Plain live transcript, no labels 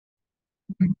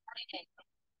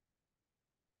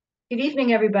Good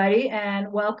evening, everybody,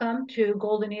 and welcome to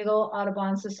Golden Eagle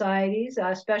Audubon Society's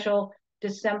special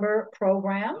December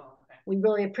program. We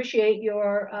really appreciate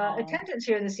your attendance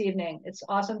here this evening. It's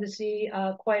awesome to see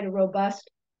quite a robust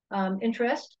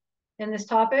interest in this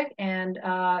topic, and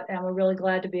we're really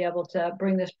glad to be able to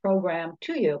bring this program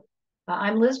to you.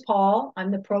 I'm Liz Paul. I'm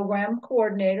the program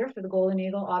coordinator for the Golden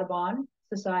Eagle Audubon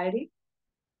Society,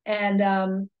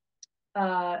 and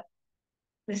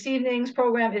this evening's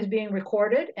program is being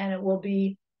recorded and it will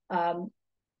be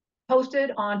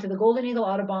posted onto the Golden Eagle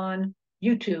Audubon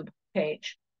YouTube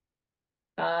page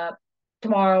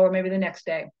tomorrow or maybe the next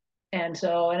day. And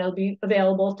it'll be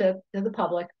available to the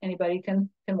public. Anybody can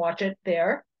watch it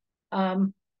there.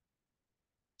 Excellent.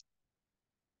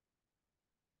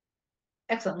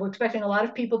 We're expecting a lot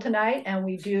of people tonight, and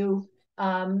we do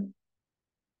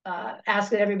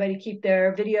ask that everybody keep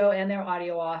their video and their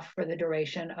audio off for the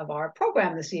duration of our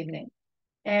program this evening.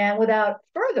 And without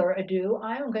further ado,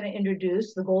 I'm going to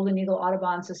introduce the Golden Eagle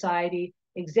Audubon Society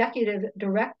Executive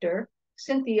Director,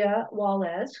 Cynthia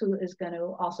Wallace, who is going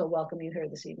to also welcome you here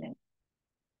this evening.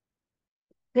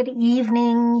 Good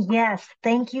evening. Yes,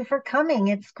 thank you for coming.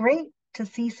 It's great to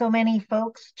see so many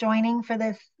folks joining for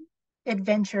this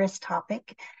adventurous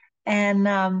topic.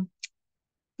 And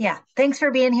yeah, thanks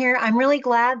for being here. I'm really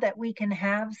glad that we can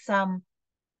have some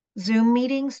Zoom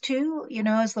meetings too,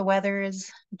 as the weather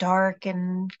is dark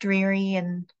and dreary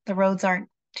and the roads aren't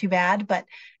too bad, but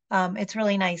it's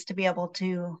really nice to be able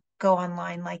to go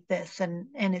online like this. And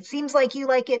it seems like you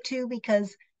like it too,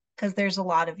 because there's a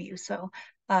lot of you. So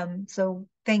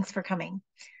thanks for coming.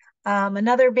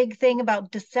 Another big thing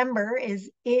about December is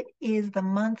it is the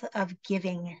month of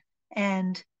giving.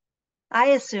 And I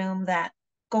assume that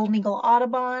Golden Eagle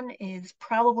Audubon is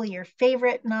probably your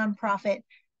favorite nonprofit,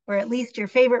 or at least your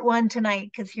favorite one tonight,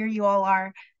 because here you all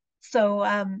are. So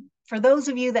for those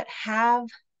of you that have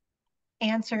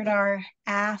answered our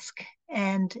ask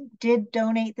and did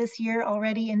donate this year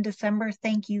already in December,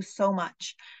 thank you so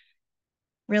much.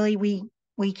 Really,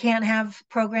 we can't have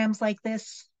programs like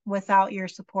this without your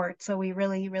support, so we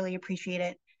really, really appreciate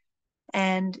it.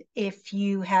 And if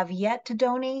you have yet to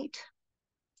donate,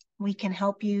 we can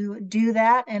help you do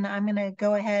that. And I'm going to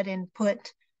go ahead and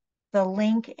put the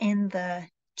link in the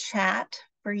chat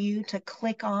for you to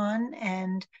click on,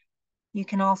 and you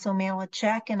can also mail a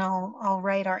check, and I'll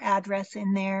write our address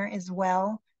in there as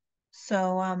well.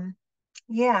 So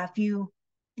yeah,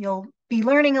 you'll be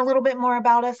learning a little bit more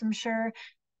about us, I'm sure,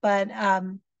 but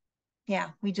yeah,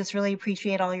 we just really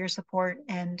appreciate all your support,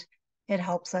 and it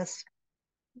helps us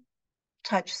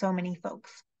touch so many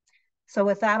folks. So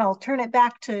with that, I'll turn it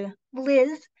back to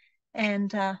Liz,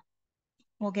 and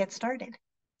we'll get started.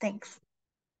 Thanks.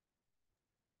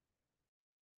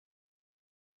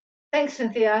 Thanks,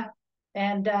 Cynthia.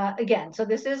 And again, so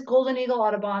this is Golden Eagle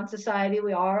Audubon Society.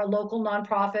 We are a local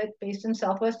nonprofit based in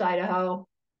Southwest Idaho.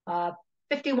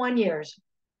 51 years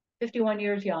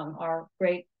young, our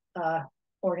great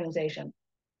organization.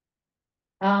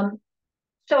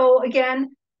 So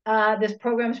again, this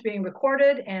program is being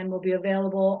recorded and will be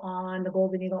available on the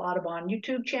Golden Eagle Audubon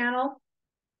YouTube channel.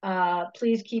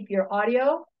 Please keep your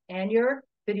audio and your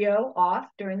video off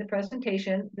during the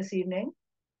presentation this evening.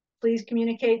 Please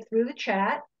communicate through the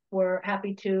chat. We're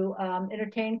happy to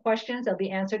entertain questions. They'll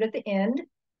be answered at the end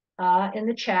in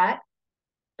the chat.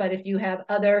 But if you have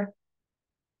other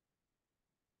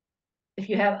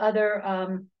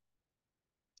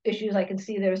issues, I can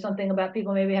see there's something about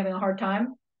people maybe having a hard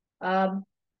time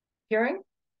hearing.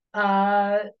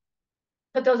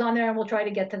 Put those on there and we'll try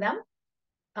to get to them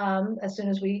as soon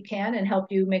as we can and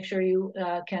help you make sure you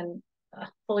can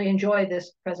fully enjoy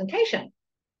this presentation.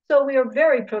 So we are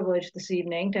very privileged this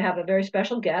evening to have a very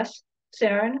special guest,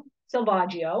 Sharon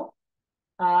Salvaggio,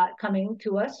 coming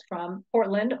to us from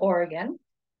Portland, Oregon.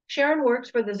 Sharon works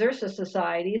for the Xerces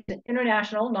Society, an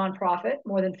international nonprofit,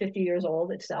 more than 50 years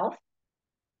old itself.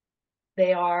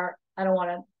 They are, I don't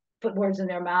want to put words in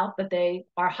their mouth, but they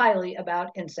are highly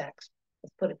about insects.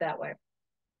 Let's put it that way.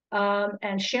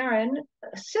 And Sharon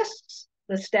assists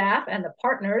the staff and the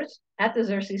partners at the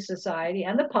Xerces Society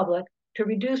and the public to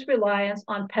reduce reliance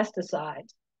on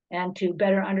pesticides and to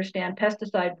better understand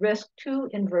pesticide risk to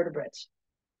invertebrates.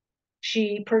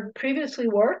 She previously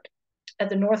worked at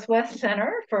the Northwest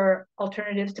Center for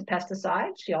Alternatives to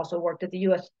Pesticides. She also worked at the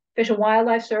U.S. Fish and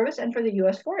Wildlife Service and for the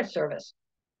U.S. Forest Service.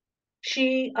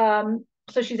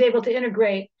 So she's able to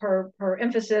integrate her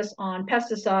emphasis on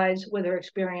pesticides with her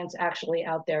experience actually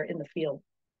out there in the field,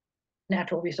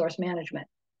 natural resource management.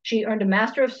 She earned a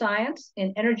Master of Science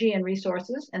in Energy and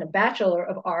Resources and a Bachelor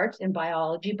of Arts in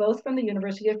Biology, both from the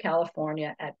University of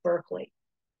California at Berkeley.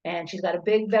 And and she's got a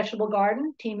big vegetable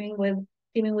garden teeming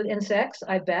with insects,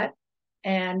 I bet,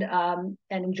 and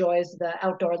enjoys the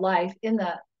outdoor life in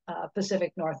the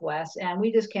Pacific Northwest. And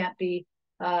we just can't be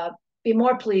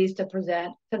more pleased to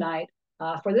present tonight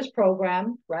for this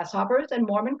program, Grasshoppers and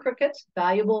Mormon Crickets,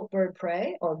 Valuable Bird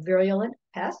Prey or Virulent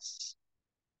Pests.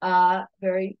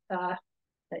 Very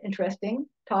interesting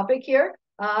topic here.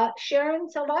 Sharon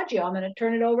Salvaggio, I'm going to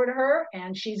turn it over to her,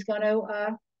 and she's going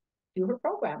to do her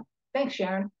program. Thanks,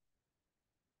 Sharon.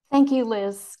 Thank you,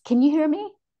 Liz. Can you hear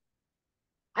me?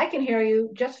 I can hear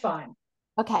you just fine.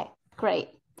 Okay, great.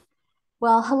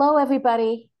 Well, hello,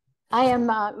 everybody. I am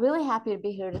really happy to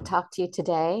be here to talk to you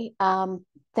today.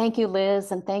 Thank you,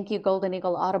 Liz, and thank you, Golden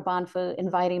Eagle Audubon, for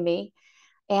inviting me.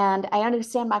 And I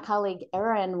understand my colleague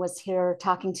Aaron was here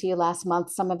talking to you last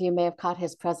month. Some of you may have caught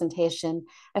his presentation.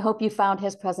 I hope you found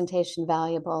his presentation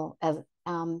valuable as,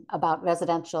 about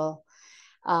residential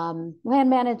land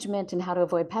management and how to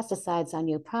avoid pesticides on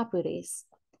your properties.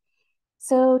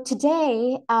 So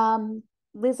today,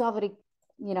 Liz already,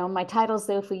 my title's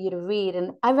there for you to read,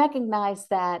 and I recognize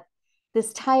that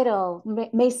this title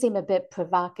may seem a bit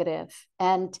provocative,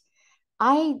 and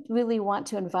I really want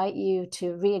to invite you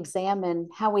to re-examine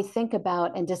how we think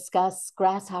about and discuss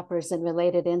grasshoppers and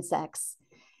related insects.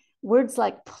 Words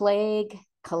like plague,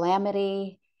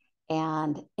 calamity,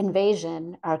 and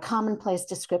invasion are commonplace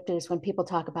descriptors when people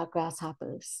talk about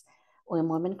grasshoppers or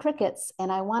Mormon crickets.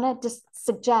 And I want to just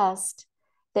suggest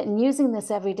that in using this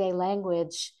everyday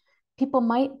language, people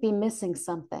might be missing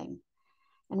something.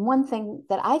 And one thing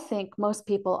that I think most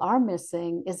people are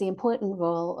missing is the important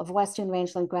role of Western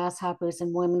rangeland grasshoppers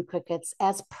and Mormon crickets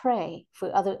as prey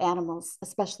for other animals,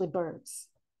 especially birds.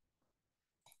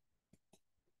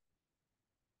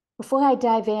 Before I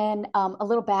dive in, a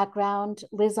little background.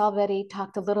 Liz already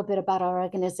talked a little bit about our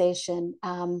organization.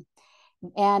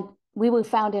 And we were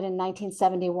founded in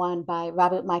 1971 by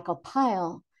Robert Michael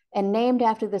Pyle and named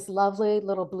after this lovely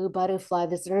little blue butterfly,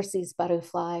 the Xerces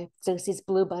butterfly, Xerces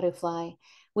blue butterfly,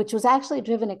 which was actually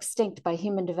driven extinct by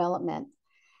human development.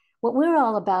 What we're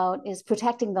all about is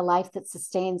protecting the life that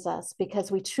sustains us,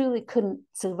 because we truly couldn't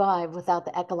survive without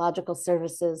the ecological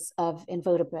services of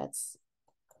invertebrates.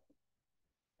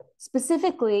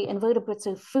 Specifically, invertebrates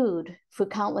are food for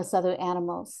countless other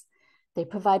animals. They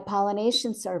provide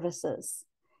pollination services.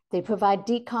 They provide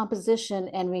decomposition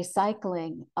and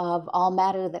recycling of all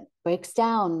matter that breaks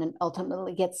down and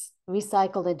ultimately gets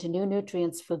recycled into new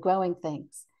nutrients for growing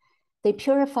things. They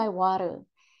purify water,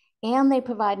 and they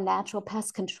provide natural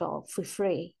pest control for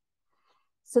free.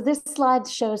 So this slide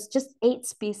shows just 8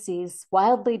 species,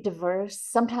 wildly diverse,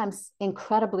 sometimes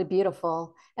incredibly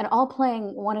beautiful, and all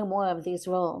playing one or more of these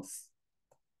roles.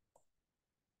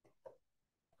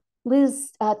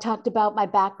 Liz talked about my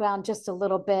background just a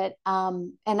little bit.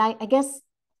 And I guess,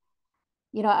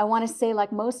 I want to say,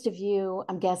 like most of you,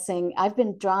 I'm guessing, I've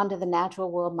been drawn to the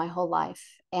natural world my whole life.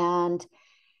 And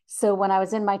so when I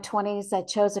was in my 20s, I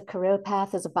chose a career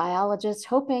path as a biologist,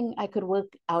 hoping I could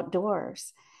work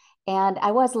outdoors. And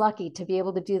I was lucky to be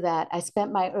able to do that. I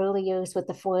spent my early years with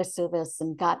the Forest Service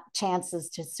and got chances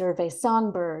to survey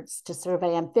songbirds, to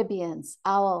survey amphibians,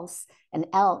 owls, and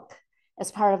elk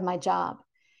as part of my job,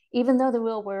 even though the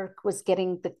real work was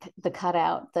getting the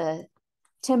cutout, the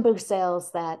timber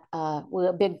sales that were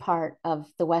a big part of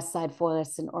the West Side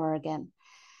forests in Oregon.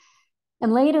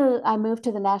 And later, I moved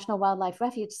to the National Wildlife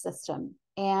Refuge System,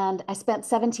 and I spent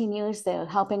 17 years there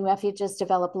helping refuges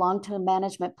develop long-term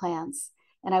management plans.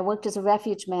 And I worked as a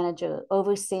refuge manager,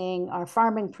 overseeing our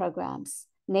farming programs,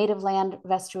 native land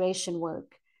restoration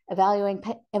work,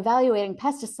 evaluating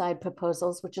pesticide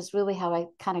proposals, which is really how I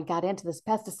kind of got into this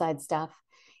pesticide stuff,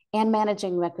 and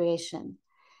managing recreation.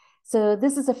 So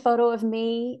this is a photo of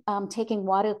me taking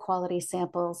water quality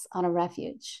samples on a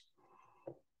refuge.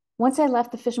 Once I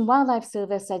left the Fish and Wildlife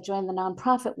Service, I joined the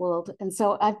nonprofit world. And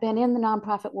so I've been in the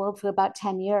nonprofit world for about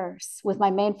 10 years, with my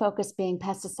main focus being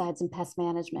pesticides and pest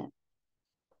management.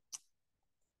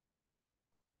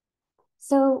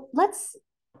 So let's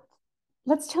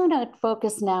turn our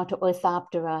focus now to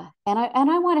Orthoptera. And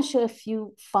I want to share a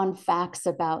few fun facts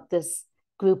about this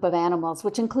group of animals,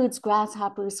 which includes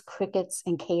grasshoppers, crickets,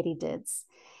 and katydids.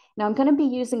 Now, I'm going to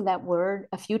be using that word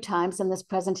a few times in this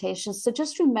presentation, so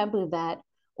just remember that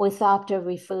Orthoptera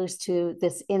refers to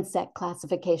this insect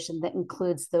classification that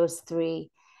includes those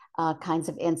 3 kinds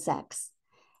of insects.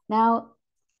 Now,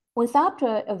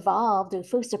 Orthoptera evolved or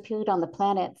first appeared on the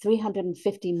planet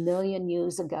 350 million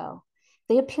years ago.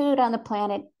 They appeared on the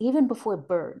planet even before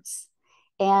birds,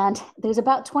 and there's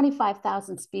about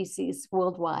 25,000 species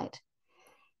worldwide.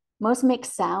 Most make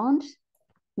sound,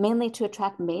 mainly to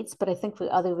attract mates, but I think for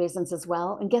other reasons as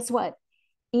well. And guess what?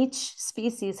 each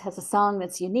species has a song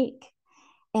that's unique.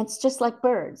 And it's just like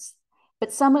birds,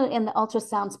 but some are in the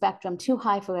ultrasound spectrum too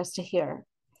high for us to hear.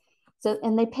 So,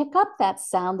 and they pick up that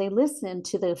sound, they listen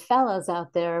to the fellows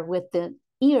out there with the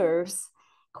ears,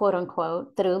 quote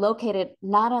unquote, that are located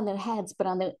not on their heads, but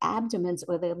on their abdomens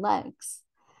or their legs.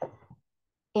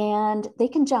 And they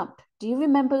can jump. Do you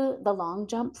remember the long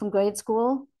jump from grade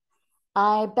school?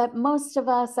 I bet most of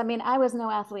us, I mean, I was no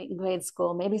athlete in grade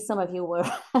school. Maybe some of you were,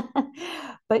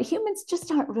 but humans just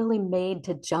aren't really made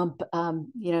to jump,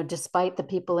 despite the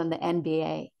people in the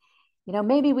NBA.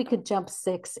 Maybe we could jump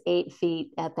 6, 8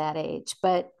 feet at that age,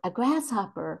 but a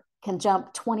grasshopper can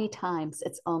jump 20 times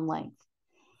its own length.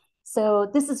 So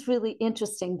this is really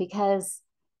interesting because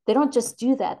they don't just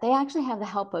do that. They actually have the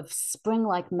help of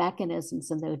spring-like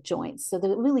mechanisms in their joints. So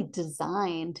they're really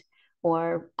designed,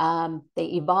 or they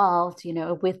evolved,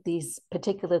 with these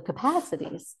particular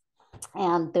capacities,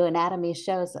 and their anatomy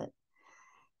shows it.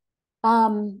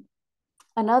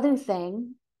 Another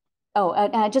thing,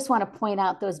 and I just want to point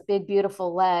out those big,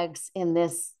 beautiful legs in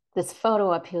this photo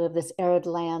up here of this arid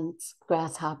lands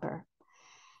grasshopper.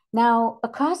 Now,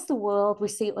 across the world, we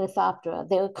see Orthoptera.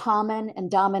 They're common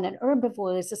and dominant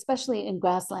herbivores, especially in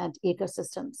grassland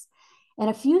ecosystems. And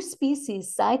a few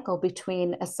species cycle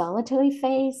between a solitary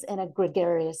phase and a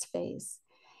gregarious phase.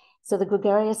 So the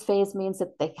gregarious phase means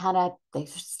that they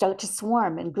start to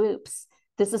swarm in groups.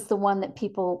 This is the one that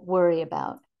people worry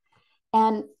about.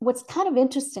 And what's kind of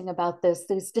interesting about this,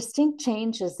 there's distinct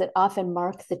changes that often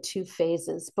mark the two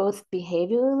phases, both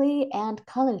behaviorally and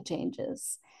color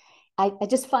changes. I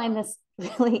just find this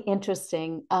really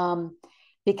interesting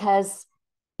because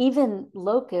even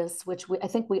locusts, which I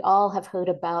think we all have heard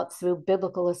about through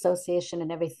biblical association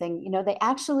and everything, they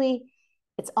actually,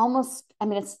 it's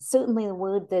certainly a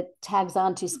word that tags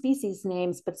on to species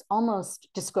names, but it's almost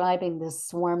describing this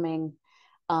swarming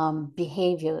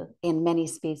behavior in many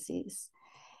species.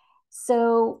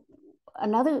 So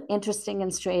another interesting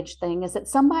and strange thing is that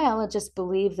some biologists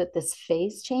believe that this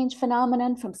phase change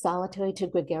phenomenon from solitary to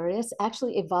gregarious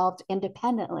actually evolved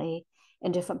independently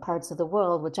in different parts of the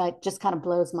world, which just kind of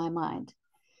blows my mind.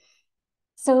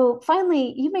 So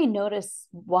finally, you may notice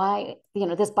why,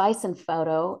 this bison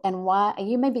photo, and why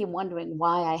you may be wondering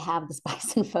why I have this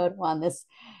bison photo on this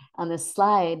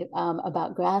slide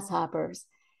about grasshoppers.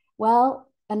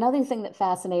 Well, another thing that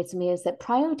fascinates me is that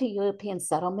prior to European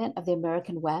settlement of the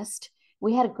American West,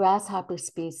 we had a grasshopper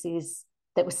species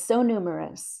that was so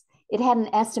numerous, it had an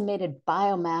estimated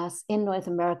biomass in North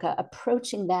America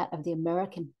approaching that of the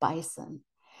American bison.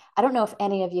 I don't know if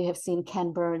any of you have seen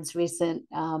Ken Burns' recent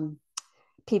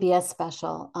PBS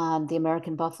special on the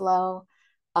American buffalo.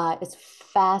 It's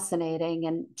fascinating,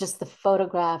 and just the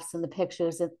photographs and the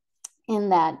pictures in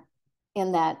that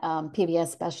PBS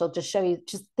special just show you,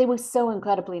 they were so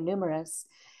incredibly numerous.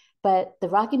 But the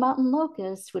Rocky Mountain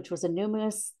locust, which was a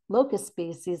numerous locust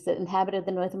species that inhabited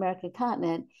the North American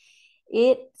continent,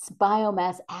 its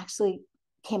biomass actually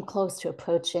came close to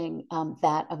approaching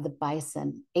that of the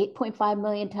bison. 8.5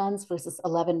 million tons versus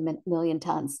 11 million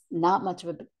tons. Not much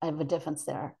of a difference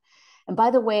there. And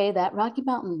by the way, that Rocky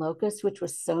Mountain locust, which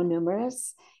was so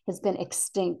numerous, has been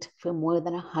extinct for more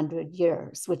than 100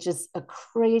 years, which is a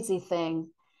crazy thing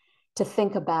to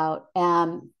think about.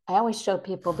 And I always show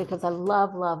people, because I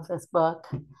love this book.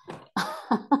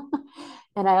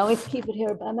 And I always keep it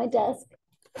here by my desk.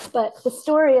 But the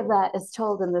story of that is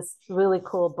told in this really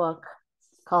cool book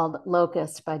called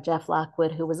Locust by Jeff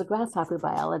Lockwood, who was a grasshopper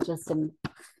biologist and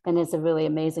is a really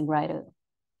amazing writer.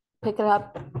 Pick it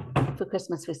up for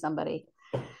Christmas for somebody.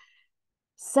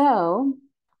 So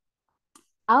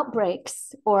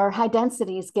outbreaks or high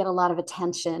densities get a lot of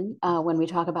attention when we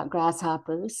talk about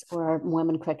grasshoppers or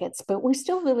Mormon crickets, but we're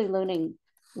still really learning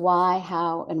why,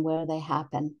 how, and where they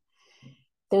happen.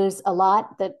 There's a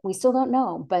lot that we still don't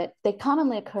know, but they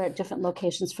commonly occur at different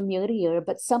locations from year to year,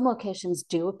 but some locations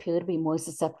do appear to be more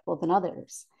susceptible than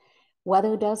others.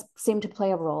 Weather does seem to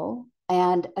play a role,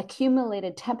 and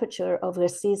accumulated temperature over a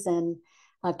season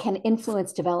can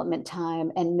influence development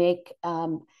time and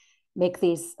make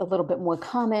these a little bit more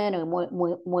common or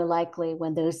more likely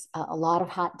when there's a lot of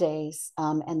hot days,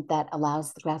 and that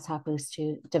allows the grasshoppers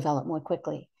to develop more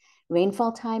quickly.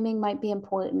 Rainfall timing might be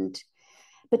important.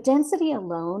 But density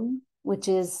alone, which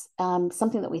is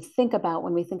something that we think about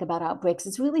when we think about outbreaks,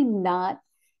 is really not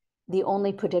the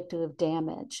only predictor of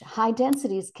damage. High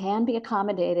densities can be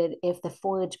accommodated if the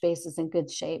forage base is in good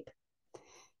shape.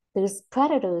 There's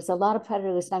predators, a lot of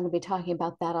predators, and I'm going to be talking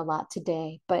about that a lot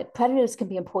today, but predators can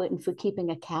be important for keeping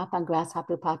a cap on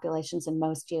grasshopper populations in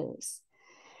most years.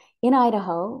 In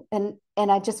Idaho, and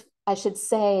I just I should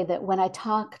say that when I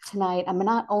talk tonight, I'm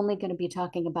not only going to be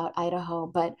talking about Idaho,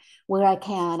 but where I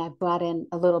can, I've brought in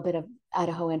a little bit of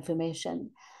Idaho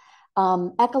information.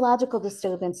 Ecological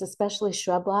disturbance, especially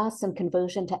shrub loss and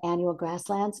conversion to annual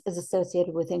grasslands, is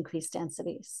associated with increased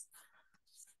densities.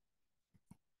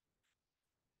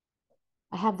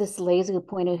 I have this laser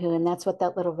pointer here, and that's what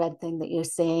that little red thing that you're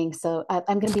seeing. So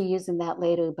I'm going to be using that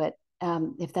later, but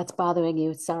if that's bothering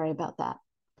you, sorry about that.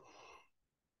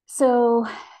 So,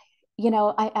 you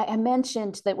know, I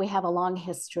mentioned that we have a long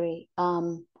history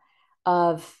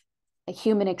of a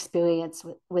human experience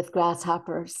with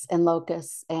grasshoppers and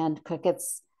locusts and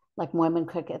crickets like Mormon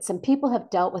crickets. And people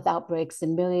have dealt with outbreaks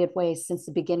in myriad ways since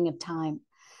the beginning of time.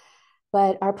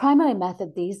 But our primary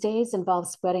method these days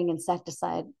involves spreading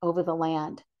insecticide over the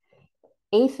land.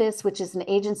 APHIS, which is an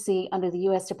agency under the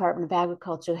US Department of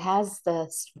Agriculture, has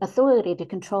the authority to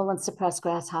control and suppress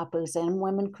grasshoppers and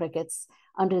Mormon crickets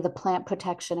under the Plant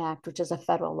Protection Act, which is a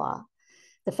federal law.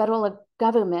 The federal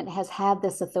government has had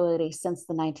this authority since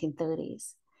the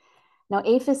 1930s. Now,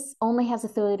 APHIS only has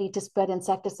authority to spread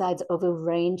insecticides over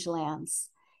rangelands.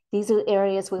 These are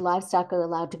areas where livestock are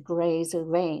allowed to graze or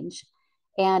range.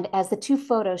 And as the two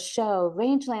photos show,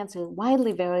 rangelands are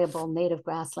widely variable native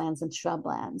grasslands and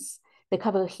shrublands. They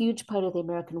cover a huge part of the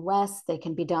American West. They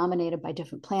can be dominated by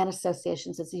different plant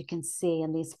associations, as you can see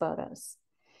in these photos.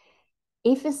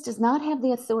 APHIS does not have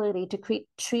the authority to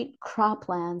treat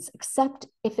croplands except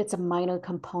if it's a minor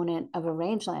component of a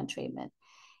rangeland treatment.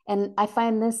 And I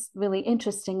find this really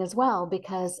interesting as well,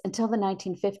 because until the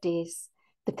 1950s,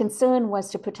 the concern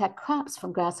was to protect crops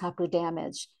from grasshopper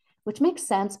damage, which makes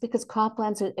sense because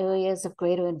croplands are areas of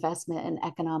greater investment and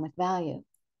economic value.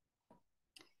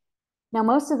 Now,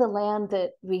 most of the land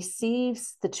that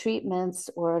receives the treatments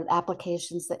or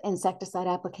applications, the insecticide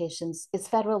applications, is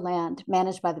federal land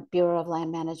managed by the Bureau of Land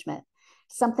Management,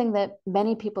 something that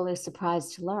many people are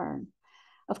surprised to learn.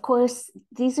 Of course,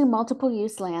 these are multiple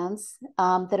use lands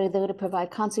that are there to provide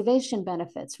conservation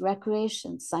benefits,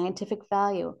 recreation, scientific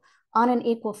value on an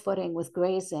equal footing with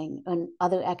grazing and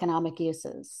other economic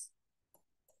uses.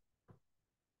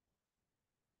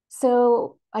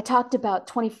 So I talked about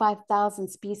 25,000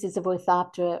 species of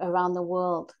Orthoptera around the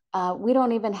world. We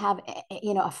don't even have,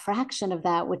 a fraction of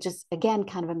that, which is, again,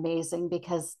 kind of amazing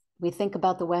because we think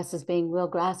about the West as being real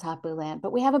grasshopper land,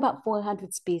 but we have about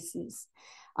 400 species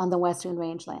on the Western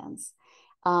rangelands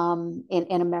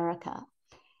in America.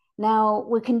 Now,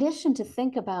 we're conditioned to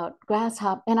think about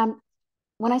grasshopper, and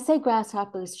when I say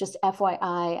grasshoppers, just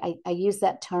FYI, I use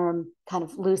that term kind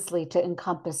of loosely to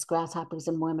encompass grasshoppers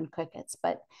and Mormon crickets.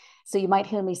 But so you might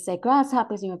hear me say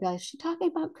grasshoppers, and you'll be like, is she talking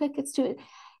about crickets too?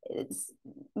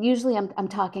 Usually I'm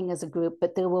talking as a group,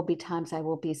 but there will be times I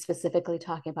will be specifically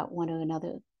talking about one or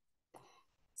another.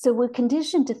 So we're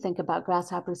conditioned to think about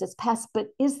grasshoppers as pests, but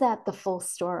is that the full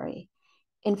story?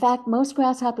 In fact, most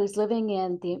grasshoppers living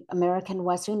in the American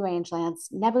Western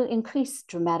rangelands never increase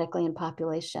dramatically in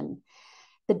population.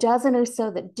 The dozen or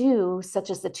so that do, such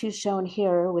as the two shown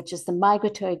here, which is the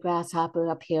migratory grasshopper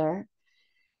up here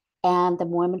and the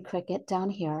Mormon cricket down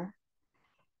here,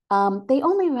 they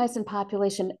only rise in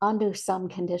population under some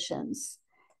conditions.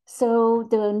 So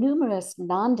there are numerous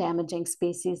non-damaging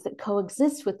species that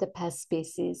coexist with the pest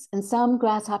species, and some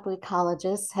grasshopper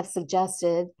ecologists have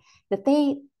suggested that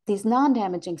these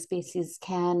non-damaging species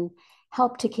can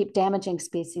help to keep damaging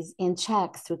species in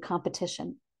check through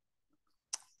competition.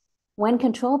 When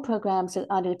control programs are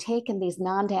undertaken, these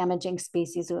non-damaging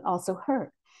species are also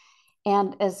hurt.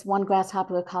 And as one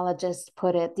grasshopper ecologist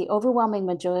put it, the overwhelming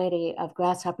majority of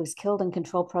grasshoppers killed in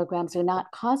control programs are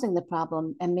not causing the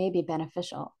problem and may be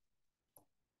beneficial.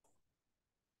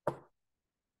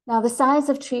 Now, the size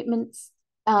of treatments,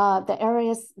 the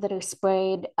areas that are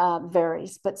sprayed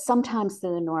varies, but sometimes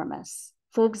they're enormous.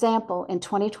 For example, in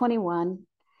 2021,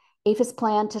 APHIS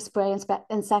planned to spray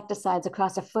insecticides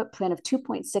across a footprint of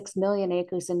 2.6 million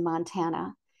acres in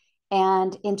Montana.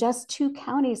 And in just two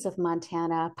counties of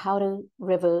Montana, Powder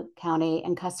River County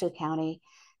and Custer County,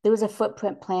 there was a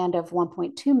footprint planned of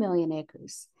 1.2 million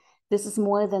acres. This is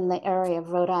more than the area of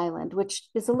Rhode Island, which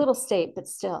is a little state, but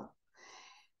still.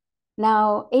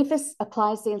 Now, APHIS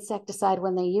applies the insecticide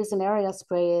when they use an aerial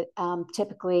spray,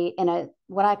 typically in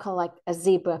what I call like a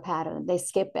zebra pattern. They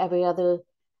skip every other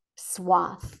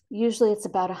swath. Usually it's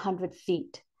about 100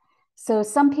 feet. So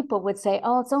some people would say,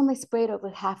 oh, it's only sprayed over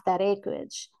half that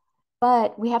acreage.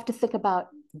 But we have to think about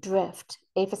drift.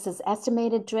 APHIS's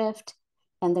estimated drift,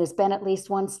 and there's been at least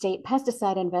one state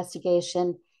pesticide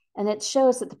investigation, and it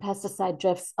shows that the pesticide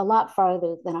drifts a lot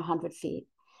farther than 100 feet.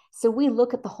 So we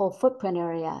look at the whole footprint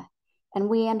area, And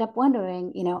we end up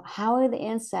wondering, how are the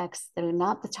insects that are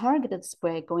not the target of the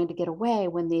spray going to get away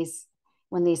when these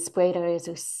sprayed areas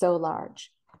are so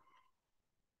large?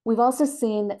 We've also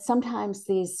seen that sometimes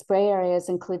these spray areas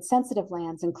include sensitive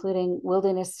lands, including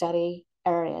wilderness study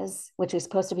areas, which are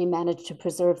supposed to be managed to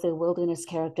preserve their wilderness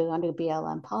character under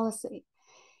BLM policy.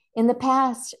 In the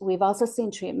past, we've also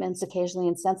seen treatments occasionally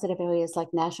in sensitive areas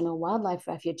like national wildlife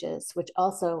refuges, which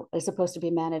also are supposed to be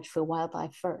managed for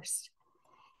wildlife first.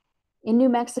 In New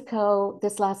Mexico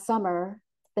this last summer,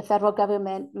 the federal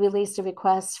government released a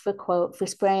request for, quote, for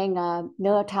spraying a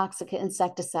neurotoxic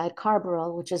insecticide,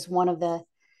 carbaryl, which is one of the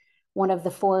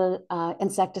 4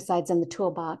 insecticides in the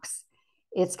toolbox.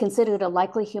 It's considered a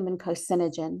likely human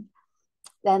carcinogen.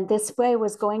 And this spray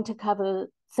was going to cover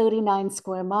 39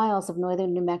 square miles of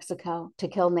northern New Mexico to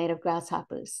kill native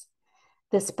grasshoppers.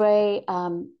 The spray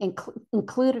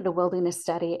included a wilderness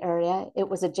study area. It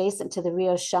was adjacent to the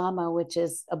Rio Shama, which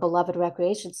is a beloved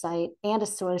recreation site and a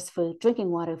source for drinking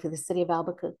water for the city of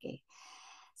Albuquerque.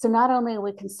 So not only are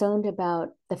we concerned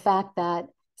about the fact that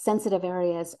sensitive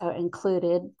areas are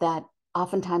included, that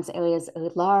oftentimes areas are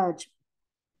large,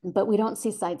 but we don't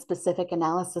see site-specific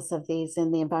analysis of these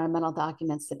in the environmental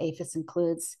documents that APHIS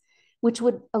includes, which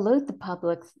would alert the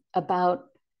public about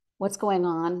what's going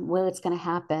on, where it's going to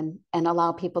happen, and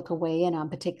allow people to weigh in on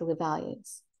particular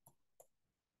values.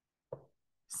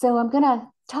 So I'm going to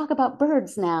talk about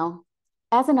birds now.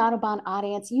 As an Audubon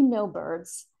audience, you know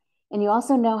birds, and you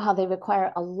also know how they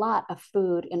require a lot of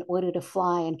food in order to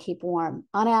fly and keep warm.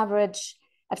 On average,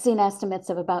 I've seen estimates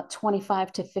of about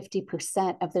 25 to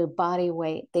 50% of their body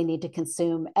weight they need to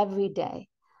consume every day.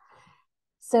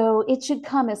 So it should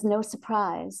come as no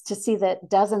surprise to see that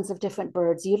dozens of different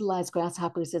birds utilize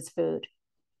grasshoppers as food,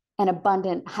 an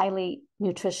abundant, highly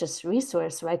nutritious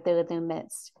resource right there in their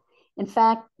midst. In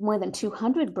fact, more than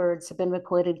 200 birds have been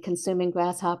recorded consuming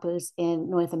grasshoppers in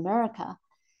North America.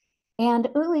 And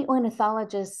early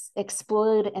ornithologists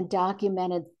explored and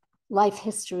documented life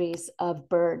histories of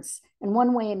birds. And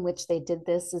one way in which they did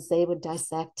this is they would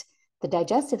dissect the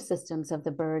digestive systems of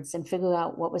the birds and figure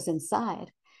out what was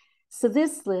inside. So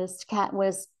this list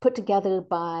was put together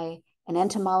by an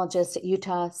entomologist at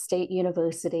Utah State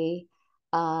University,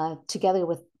 together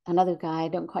with another guy, I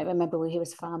don't quite remember where he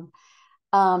was from,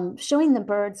 showing the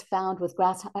birds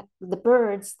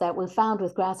that were found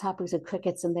with grasshoppers or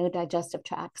crickets in their digestive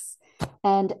tracts.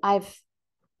 And I've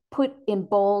put in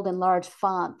bold and large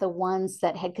font the ones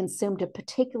that had consumed a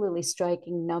particularly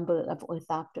striking number of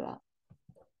Orthoptera.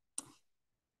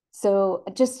 So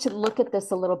just to look at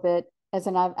this a little bit,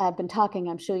 I've been talking,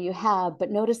 I'm sure you have, but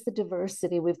notice the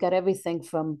diversity. We've got everything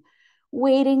from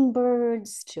wading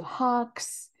birds to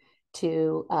hawks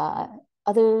to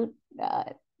other,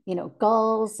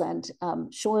 gulls and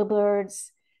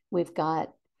shorebirds. We've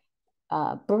got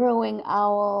burrowing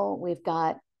owl. We've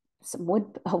got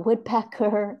a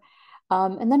woodpecker,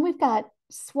 and then we've got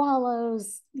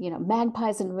swallows,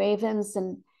 magpies and ravens,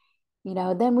 and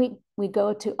then we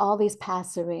go to all these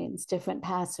passerines, different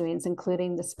passerines,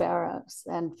 including the sparrows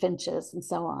and finches and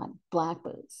so on,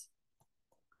 blackbirds.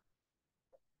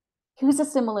 Here's a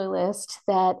similar list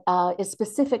that is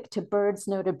specific to birds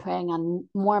noted preying on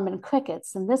Mormon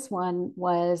crickets. And this one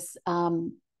was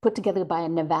put together by a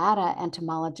Nevada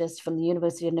entomologist from the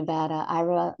University of Nevada,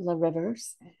 Ira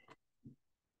LaRivers.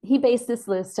 He based this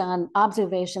list on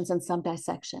observations and some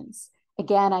dissections.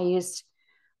 Again, I used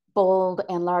bold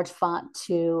and large font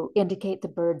to indicate the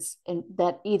birds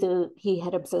that either he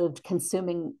had observed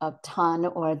consuming a ton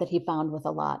or that he found with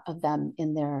a lot of them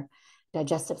in their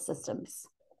digestive systems.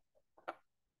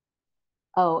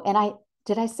 Oh, and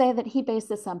did I say that he based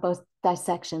this on both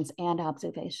dissections and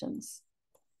observations?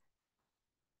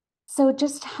 So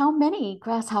just how many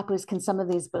grasshoppers can some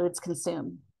of these birds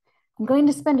consume? I'm going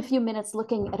to spend a few minutes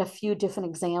looking at a few different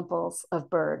examples of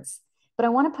birds, but I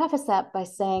want to preface that by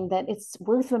saying that it's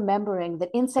worth remembering that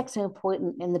insects are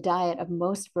important in the diet of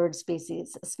most bird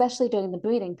species, especially during the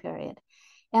breeding period,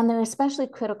 and they're especially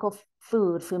critical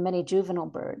food for many juvenile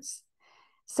birds.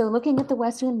 So looking at the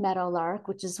western meadowlark,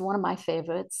 which is one of my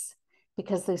favorites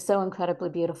because they're so incredibly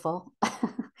beautiful,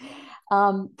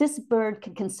 this bird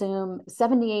can consume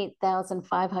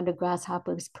 78,500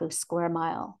 grasshoppers per square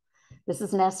mile. This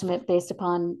is an estimate based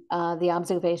upon the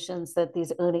observations that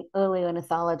these early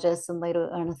ornithologists and later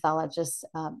ornithologists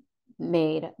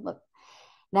made. Look,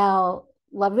 now,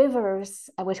 LaRivers,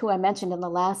 who I mentioned in the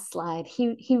last slide,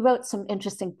 he wrote some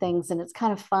interesting things, and it's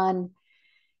kind of fun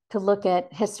to look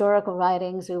at historical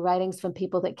writings or writings from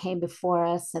people that came before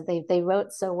us, and they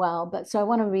wrote so well. So I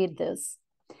want to read this.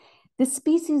 This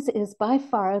species is by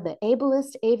far the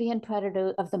ablest avian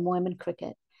predator of the Mormon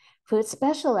cricket. for it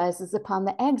specializes upon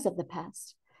the eggs of the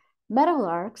pest.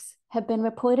 Meadowlarks have been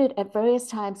reported at various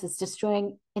times as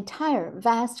destroying entire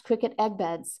vast cricket egg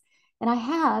beds, and I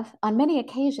have, on many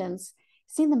occasions,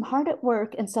 seen them hard at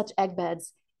work in such egg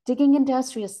beds, digging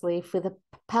industriously for the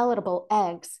palatable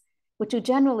eggs, which are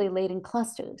generally laid in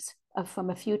clusters of from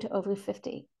a few to over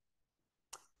 50.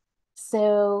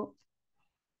 So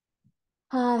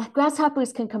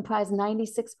grasshoppers can comprise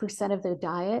 96% of their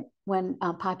diet when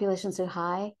populations are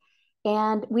high.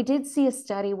 And we did see a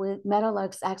study where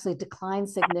meadowlarks actually declined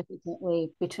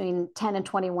significantly between 10 and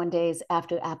 21 days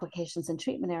after applications in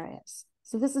treatment areas.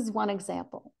 So this is one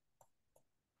example.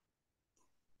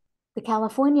 The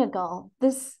California gull,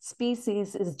 this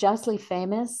species is justly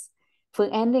famous for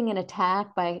ending an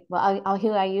attack by, well,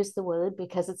 I use the word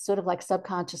because it's sort of like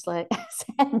subconscious, like I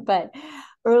said, but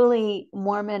early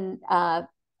Mormon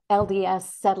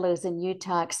LDS settlers in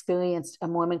Utah experienced a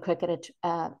Mormon cricket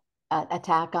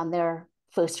attack on their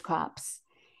first crops.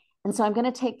 And so I'm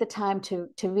going to take the time to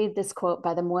read this quote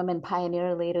by the Mormon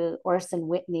pioneer leader Orson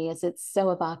Whitney, as it's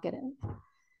so evocative.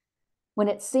 When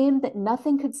it seemed that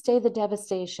nothing could stay the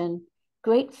devastation,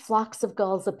 great flocks of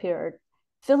gulls appeared,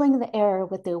 filling the air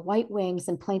with their white wings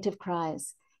and plaintive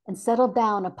cries, and settled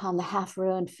down upon the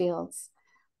half-ruined fields.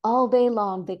 All day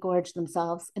long they gorged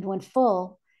themselves, and when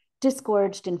full,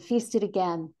 disgorged and feasted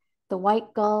again, the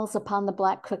white gulls upon the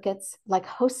black crickets, like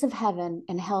hosts of heaven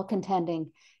and hell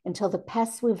contending, until the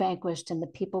pests were vanquished and the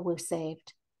people were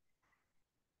saved.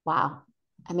 Wow.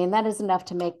 I mean, that is enough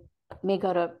to make me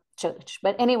go to church.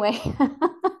 But anyway,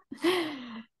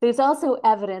 there's also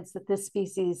evidence that this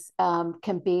species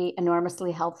can be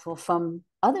enormously helpful from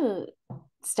other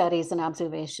studies and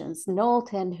observations.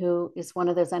 Knowlton, who is one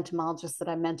of those entomologists that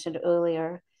I mentioned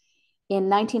earlier, in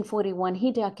 1941,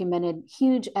 he documented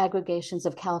huge aggregations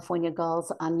of California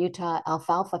gulls on Utah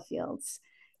alfalfa fields.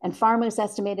 And farmers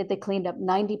estimated they cleaned up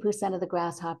 90% of the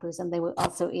grasshoppers, and they were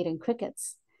also eating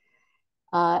crickets.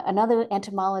 Another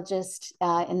entomologist in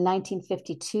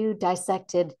 1952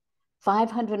 dissected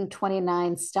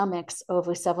 529 stomachs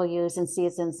over several years and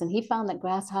seasons, and he found that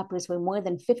grasshoppers were more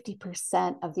than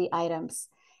 50% of the items,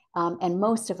 and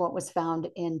most of what was found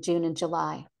in June and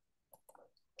July.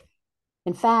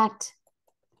 In fact,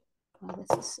 I have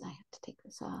to take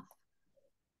this off.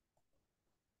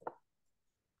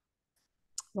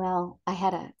 Well, I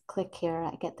had a click here.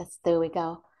 I get this. There we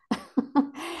go.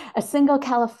 A single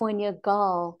California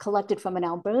gull collected from an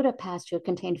Alberta pasture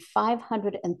contained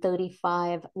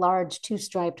 535 large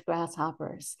two-striped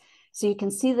grasshoppers. So you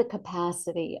can see the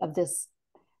capacity of this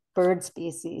bird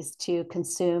species to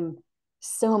consume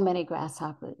so many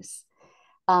grasshoppers,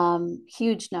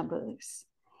 huge numbers.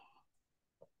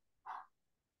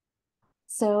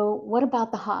 So what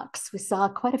about the hawks? We saw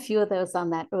quite a few of those on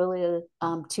that earlier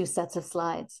two sets of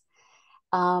slides.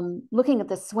 Looking at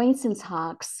the Swainson's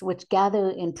hawks, which gather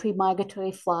in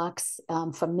pre-migratory flocks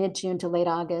from mid-June to late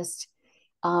August,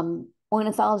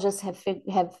 ornithologists have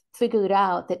figured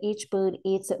out that each bird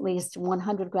eats at least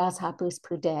 100 grasshoppers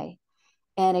per day.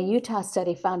 And a Utah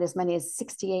study found as many as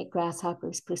 68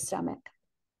 grasshoppers per stomach.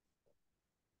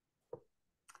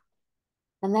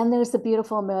 And then there's the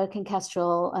beautiful American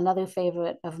kestrel, another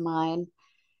favorite of mine.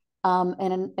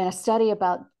 And in a study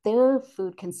about their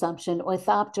food consumption,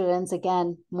 orthopterans,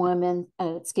 again,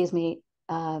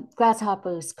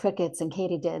 grasshoppers, crickets, and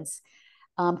katydids,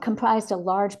 comprised a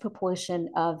large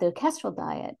proportion of their kestrel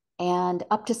diet, and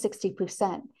up to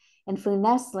 60%. And for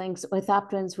nestlings,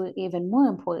 orthopterans were even more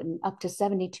important, up to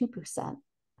 72%.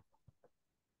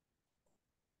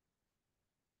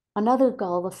 Another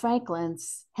gull, the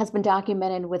Franklin's, has been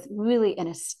documented with really an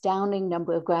astounding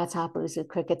number of grasshoppers or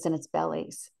crickets in its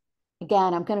bellies.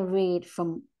 Again, I'm going to read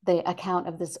from the account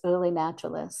of this early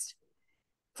naturalist.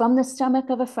 From the stomach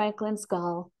of a Franklin's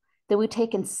gull, there were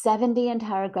taken 70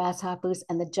 entire grasshoppers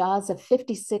and the jaws of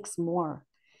 56 more.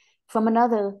 From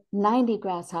another, 90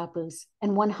 grasshoppers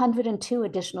and 102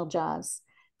 additional jaws.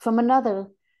 From another,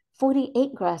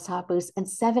 48 grasshoppers and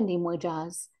 70 more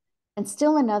jaws. And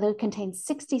still another contained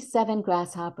 67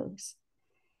 grasshoppers.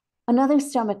 Another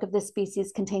stomach of this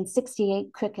species contained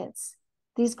 68 crickets.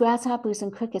 These grasshoppers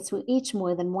and crickets were each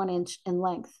more than 1 inch in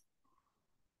length.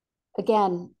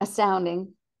 Again,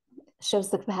 astounding,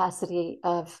 shows the capacity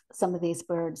of some of these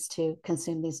birds to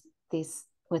consume these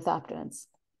orthopterans.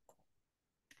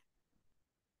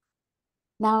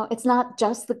 Now, it's not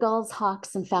just the gulls,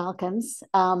 hawks, and falcons.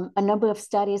 A number of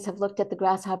studies have looked at the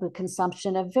grasshopper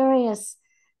consumption of various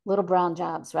little brown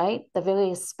jobs, right? The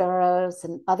various sparrows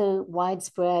and other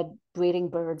widespread breeding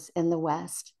birds in the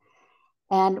West.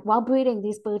 And while breeding,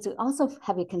 these birds are also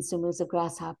heavy consumers of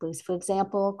grasshoppers. For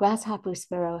example, grasshoppers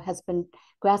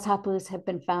have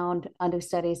been found under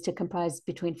studies to comprise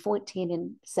between 14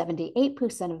 and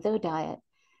 78% of their diet.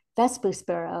 Vesper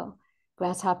sparrow,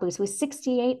 grasshoppers with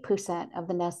 68% of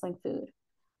the nestling food.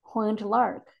 Horned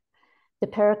lark, the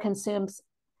pair consumes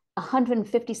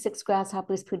 156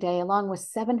 grasshoppers per day, along with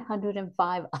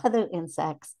 705 other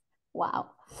insects. Wow.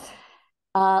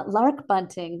 Lark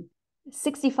bunting,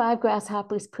 65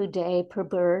 grasshoppers per day per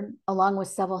bird, along with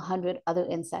several hundred other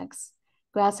insects.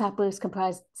 Grasshoppers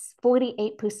comprise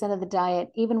 48% of the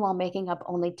diet, even while making up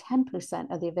only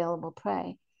 10% of the available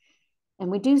prey.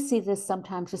 And we do see this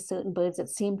sometimes with certain birds that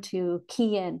seem to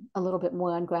key in a little bit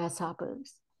more on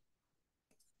grasshoppers.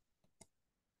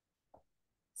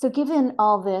 So given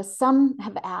all this, some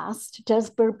have asked, does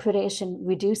bird predation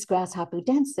reduce grasshopper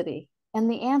density? And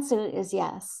the answer is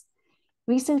yes.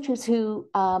 Researchers who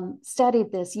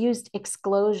studied this used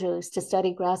exclosures to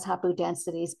study grasshopper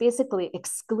densities, basically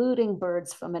excluding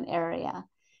birds from an area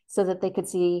so that they could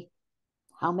see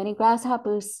how many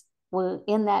grasshoppers were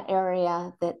in that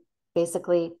area that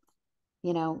basically,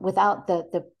 without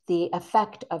the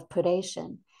effect of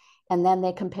predation. And then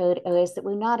they compared areas that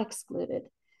were not excluded.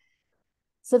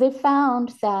 So they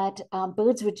found that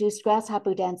birds reduced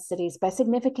grasshopper densities by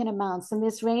significant amounts, and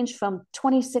this ranged from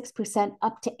 26%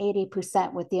 up to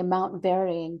 80%, with the amount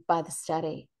varying by the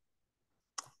study.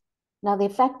 Now, the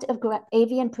effect of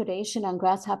avian predation on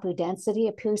grasshopper density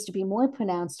appears to be more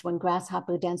pronounced when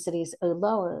grasshopper densities are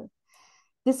lower.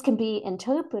 This can be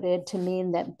interpreted to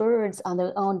mean that birds on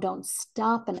their own don't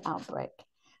stop an outbreak.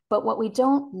 But what we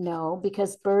don't know,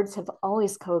 because birds have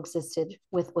always coexisted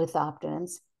with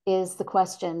orthopterans, is the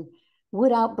question,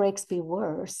 would outbreaks be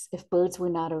worse if birds were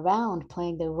not around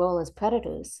playing their role as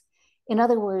predators? In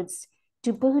other words,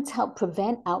 do birds help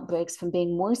prevent outbreaks from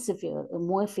being more severe or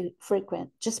more frequent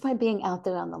just by being out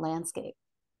there on the landscape?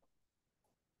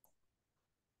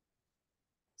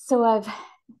 So I've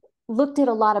looked at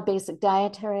a lot of basic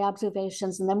dietary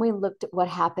observations, and then we looked at what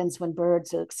happens when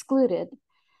birds are excluded.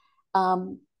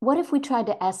 What if we tried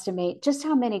to estimate just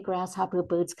how many grasshopper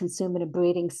birds consume in a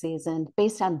breeding season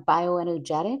based on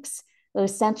bioenergetics, or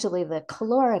essentially the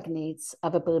caloric needs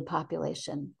of a bird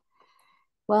population?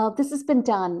 Well, this has been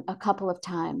done a couple of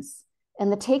times,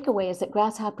 and the takeaway is that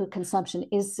grasshopper consumption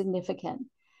is significant.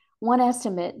 One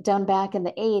estimate done back in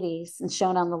the 80s and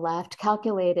shown on the left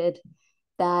calculated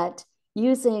that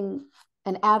using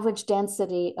an average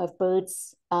density of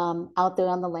birds out there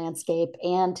on the landscape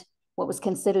and what was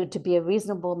considered to be a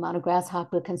reasonable amount of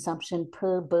grasshopper consumption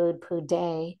per bird per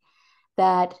day,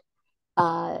 that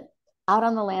out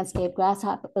on the landscape,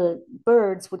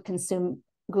 birds would consume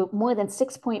more than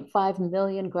 6.5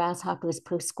 million grasshoppers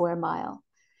per square mile.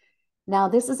 Now,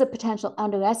 this is a potential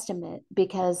underestimate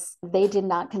because they did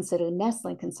not consider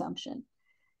nestling consumption.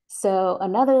 So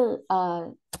another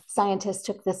scientist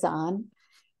took this on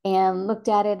and looked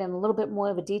at it in a little bit more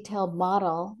of a detailed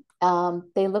model.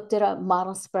 They looked at a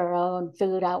model sparrow and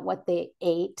figured out what they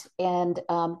ate, and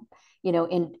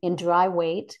in dry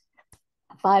weight,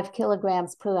 5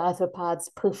 kilograms per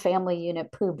arthropods per family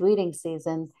unit per breeding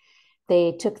season.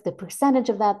 They took the percentage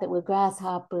of that were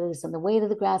grasshoppers and the weight of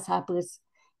the grasshoppers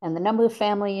and the number of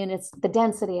family units, the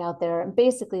density out there, and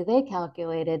basically they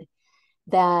calculated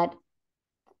that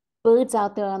birds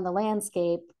out there on the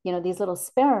landscape, these little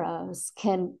sparrows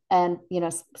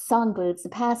songbirds, the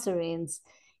passerines,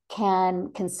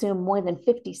 can consume more than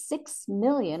 56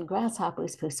 million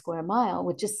grasshoppers per square mile,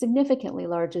 which is significantly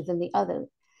larger than the other.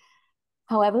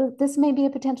 However, this may be a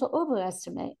potential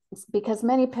overestimate because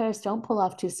many pairs don't pull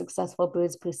off 2 successful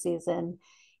broods per season,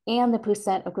 and the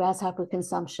percent of grasshopper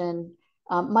consumption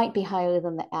might be higher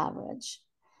than the average.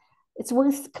 It's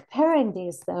worth comparing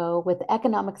these, though, with the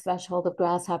economic threshold of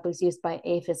grasshoppers used by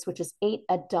APHIS, which is 8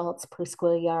 adults per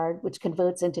square yard, which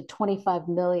converts into 25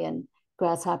 million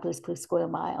grasshoppers per square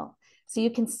mile. So you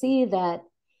can see that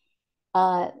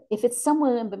if it's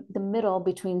somewhere in the middle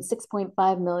between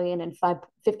 6.5 million and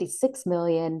 56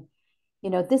 million,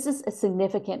 this is a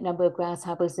significant number of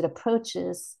grasshoppers that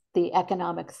approaches the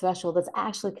economic threshold that's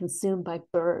actually consumed by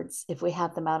birds if we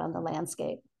have them out on the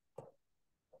landscape.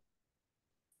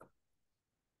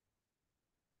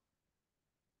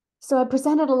 So I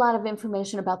presented a lot of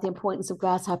information about the importance of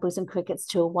grasshoppers and crickets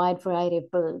to a wide variety of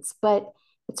birds, but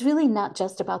it's really not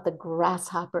just about the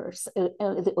grasshoppers,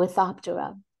 the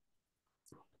Orthoptera.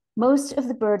 Most of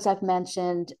the birds I've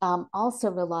mentioned also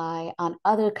rely on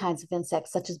other kinds of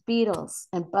insects, such as beetles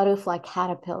and butterfly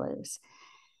caterpillars.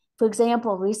 For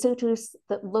example, researchers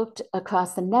that looked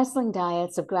across the nestling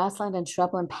diets of grassland and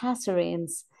shrubland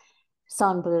passerines,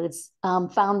 songbirds,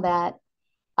 found that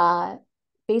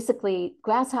basically,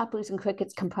 grasshoppers and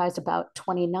crickets comprise about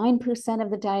 29% of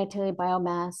the dietary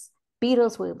biomass.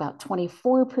 Beetles were about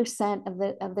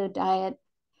 24% of their diet,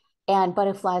 and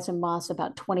butterflies and moths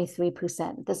about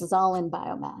 23%. This is all in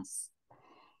biomass.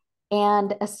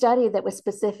 And a study that was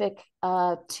specific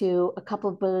to a couple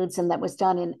of birds and that was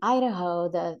done in Idaho,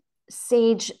 the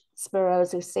sage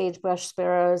sparrows or sagebrush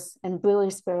sparrows and brewer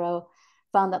sparrow,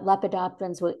 found that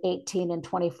lepidopterans were 18 and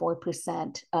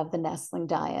 24% of the nestling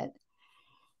diet.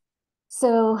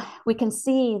 So we can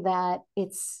see that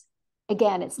it's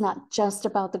not just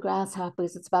about the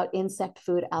grasshoppers, it's about insect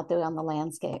food out there on the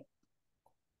landscape.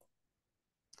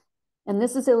 And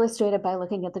this is illustrated by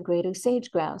looking at the greater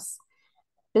sage grouse.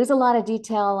 There's a lot of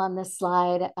detail on this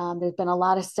slide. There's been a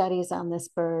lot of studies on this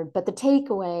bird, but the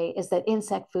takeaway is that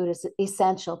insect food is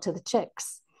essential to the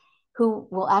chicks, who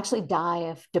will actually die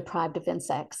if deprived of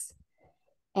insects.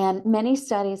 And many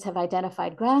studies have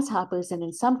identified grasshoppers, and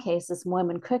in some cases,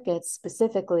 Mormon crickets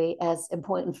specifically, as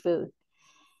important food.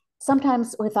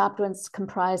 Sometimes orthopterans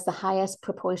comprise the highest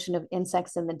proportion of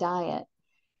insects in the diet,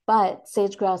 but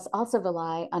sage grouse also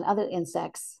rely on other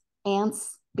insects.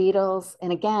 Ants, beetles,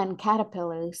 and again,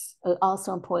 caterpillars are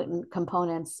also important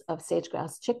components of sage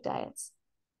grouse chick diets.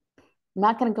 I'm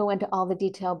not going to go into all the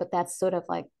detail, but that's sort of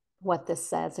like what this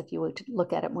says if you were to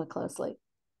look at it more closely.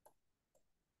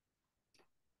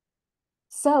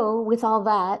 So with all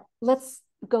that, let's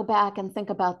go back and think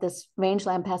about this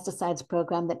rangeland pesticides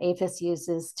program that APHIS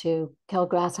uses to kill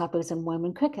grasshoppers and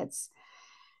Mormon crickets.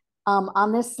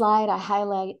 On this slide, I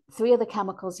highlight 3 of the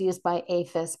chemicals used by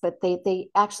APHIS, but they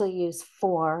actually use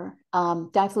 4.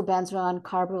 Diflubenzuron,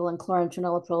 carbaryl, and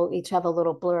chlorantranoloprol each have a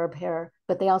little blurb here,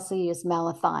 but they also use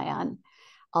malathion,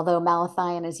 although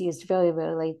malathion is used very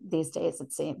rarely these days,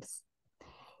 it seems.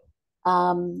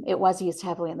 It was used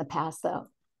heavily in the past, though.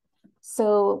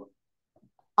 So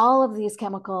all of these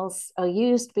chemicals are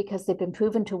used because they've been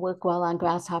proven to work well on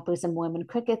grasshoppers and Mormon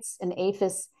crickets, and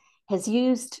APHIS has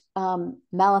used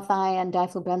malathion,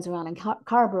 diflubenzuron, and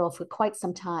carbaryl for quite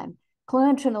some time.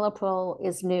 Chlorantranoloprol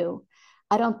is new.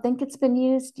 I don't think it's been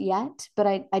used yet, but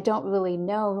I don't really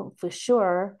know for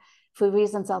sure for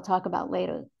reasons I'll talk about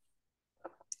later.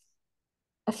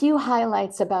 A few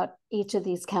highlights about each of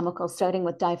these chemicals, starting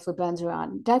with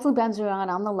diflubenzuron. Diflubenzuron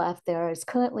on the left there is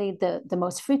currently the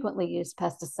most frequently used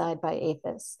pesticide by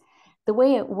APHIS. The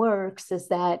way it works is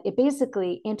that it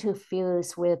basically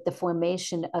interferes with the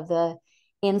formation of the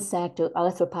insect or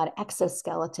arthropod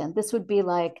exoskeleton. This would be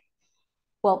like,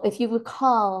 well, if you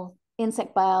recall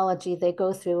insect biology, they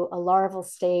go through a larval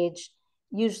stage.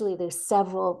 Usually there's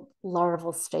several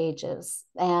larval stages.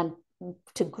 And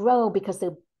to grow, because they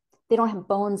don't have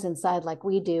bones inside like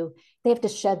we do, they have to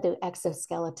shed their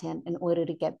exoskeleton in order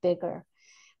to get bigger.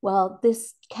 Well,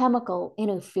 this chemical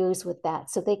interferes with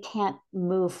that, so they can't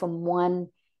move from one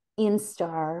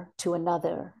instar to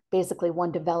another, basically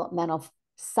one developmental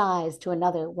size to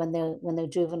another when they're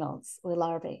juveniles or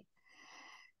larvae.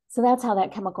 So that's how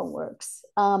that chemical works.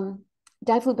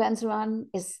 Diflubenzuron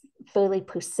is fairly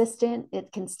persistent.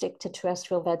 It can stick to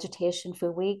terrestrial vegetation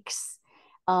for weeks.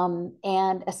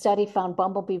 And a study found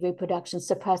bumblebee reproduction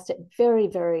suppressed at very,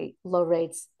 very low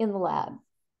rates in the lab.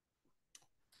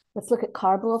 Let's look at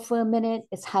carbaryl for a minute.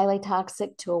 It's highly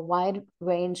toxic to a wide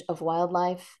range of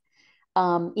wildlife.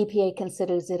 EPA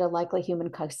considers it a likely human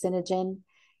carcinogen.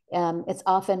 It's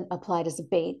often applied as a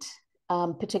bait,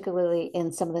 particularly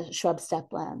in some of the shrub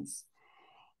steplands.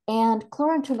 And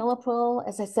chlorantranoloprol,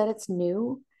 as I said, it's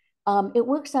new. It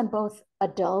works on both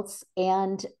adults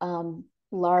and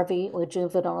larvae or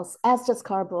juveniles, as does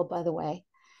carbaryl, by the way.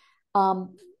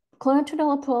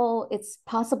 Chlorantranoloprol, it's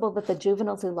possible that the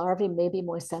juveniles or larvae may be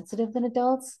more sensitive than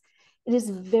adults. It is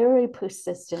very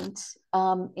persistent.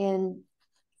 In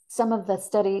some of the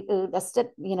study,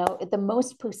 the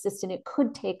most persistent, it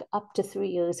could take up to 3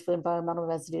 years for environmental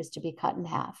residues to be cut in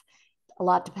half. A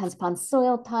lot depends upon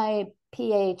soil type,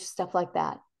 pH, stuff like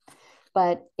that.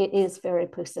 But it is very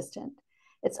persistent.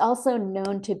 It's also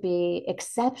known to be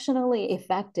exceptionally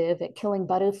effective at killing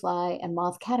butterfly and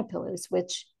moth caterpillars,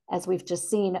 which, as we've just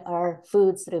seen, are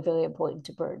foods that are very important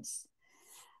to birds.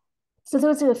 So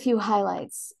those are a few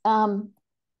highlights. The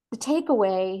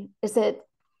takeaway is that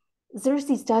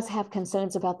Xerces does have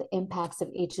concerns about the impacts of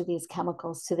each of these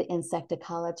chemicals to the insect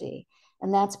ecology.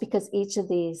 And that's because each of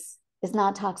these is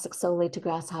not toxic solely to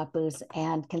grasshoppers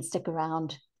and can stick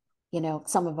around,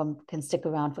 some of them can stick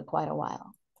around for quite a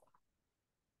while.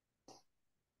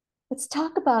 Let's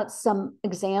talk about some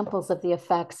examples of the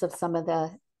effects of some of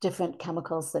the different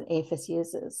chemicals that APHIS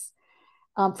uses.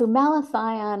 For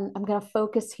malathion, I'm going to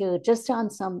focus here just on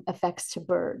some effects to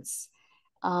birds.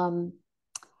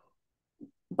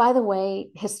 by the way,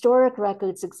 historic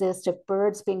records exist of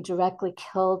birds being directly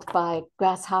killed by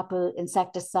grasshopper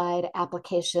insecticide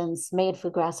applications made for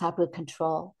grasshopper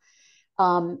control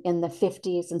in the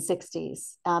 50s and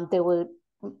 60s. There were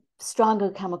stronger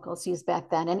chemicals used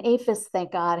back then. And APHIS,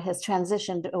 thank God, has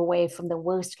transitioned away from the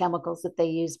worst chemicals that they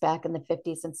used back in the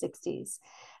 50s and 60s.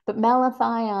 But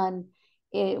malathion,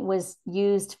 it was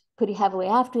used pretty heavily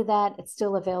after that. It's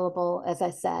still available, as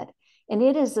I said. And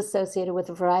it is associated with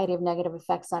a variety of negative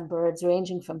effects on birds,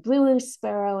 ranging from brewer's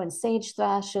sparrow and sage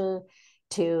thrasher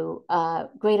to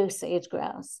greater sage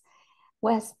grouse.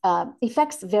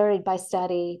 Effects varied by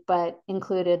study, but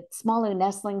included smaller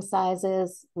nestling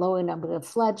sizes, lower number of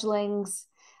fledglings,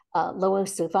 lower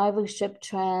survivorship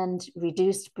trend,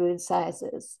 reduced brood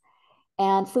sizes.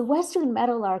 And for Western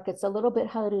meadowlark, it's a little bit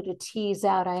harder to tease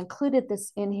out. I included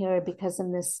this in here because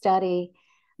in this study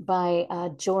by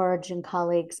George and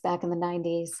colleagues back in the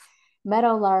 90s,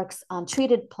 meadowlarks on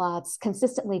treated plots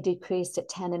consistently decreased at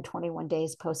 10 and 21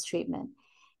 days post-treatment.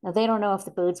 Now, they don't know if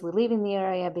the birds were leaving the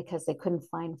area because they couldn't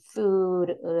find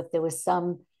food or if there was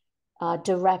some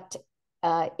direct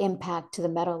impact to the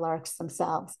meadowlarks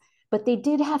themselves. But they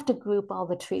did have to group all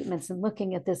the treatments and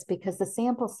looking at this because the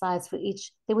sample size for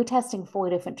each, they were testing 4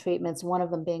 different treatments, one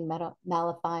of them being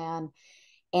malathion.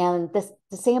 And the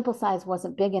sample size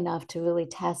wasn't big enough to really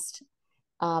test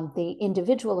the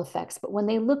individual effects. But when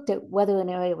they looked at whether an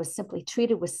area was simply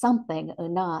treated with something or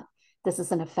not, this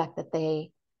is an effect that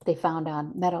they found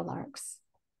on meadowlarks.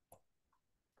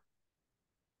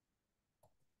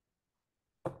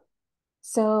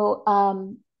 So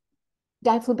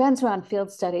diflubenzuron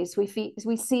field studies, we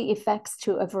see effects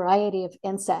to a variety of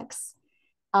insects.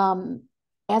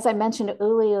 As I mentioned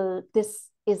earlier, this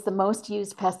is the most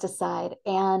used pesticide.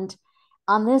 And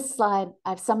on this slide,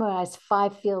 I've summarized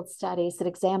 5 field studies that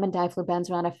examine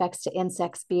diflubenzuron effects to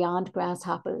insects beyond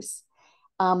grasshoppers.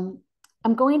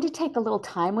 I'm going to take a little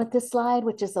time with this slide,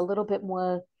 which is a little bit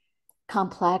more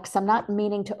complex. I'm not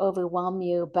meaning to overwhelm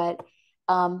you, but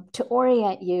to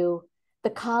orient you,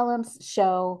 the columns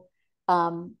show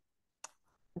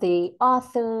the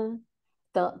author,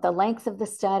 the length of the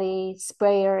study,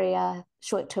 spray area,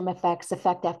 short-term effects,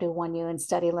 effect after 1 year, and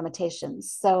study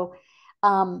limitations. So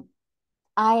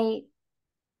I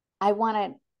want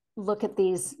to look at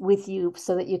these with you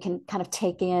so that you can kind of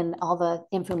take in all the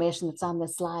information that's on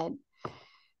this slide.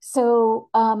 So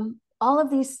all of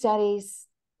these studies,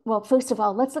 well, first of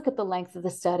all, let's look at the length of the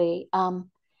study.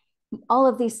 All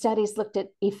of these studies looked at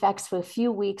effects for a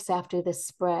few weeks after the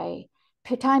spray.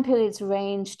 Time periods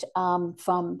ranged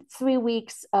from 3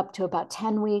 weeks up to about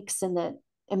 10 weeks in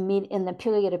the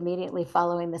period immediately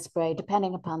following the spray,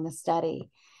 depending upon the study.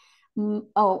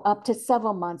 Up to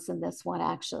several months in this one,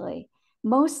 actually.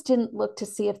 Most didn't look to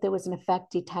see if there was an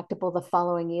effect detectable the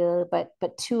following year, but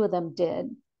 2 of them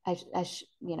did.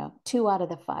 2 out of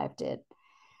the 5 did.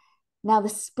 Now, the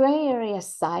spray area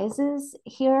sizes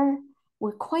here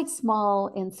were quite small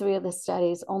in 3 of the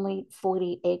studies, only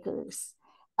 40 acres.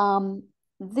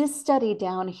 This study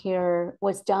down here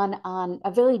was done on a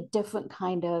very different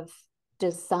kind of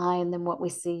design than what we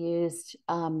see used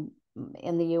in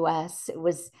the US. It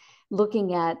was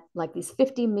looking at like these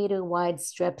 50-meter wide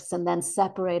strips and then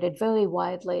separated very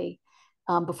widely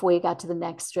before you got to the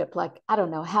next strip, like, I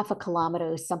don't know, half a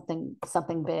kilometer or something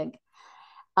big.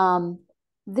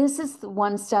 This is the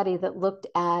one study that looked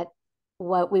at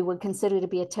what we would consider to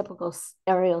be a typical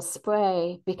aerial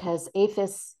spray because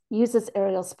APHIS uses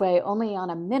aerial spray only on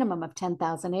a minimum of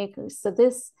 10,000 acres. So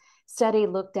this study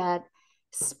looked at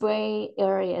spray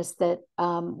areas that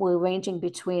were ranging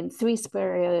between 3 spray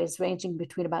areas ranging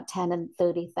between about 10 and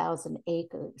 30,000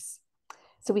 acres.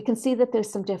 So we can see that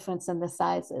there's some difference in the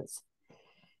sizes.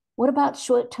 What about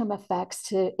short-term effects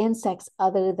to insects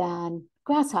other than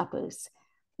grasshoppers?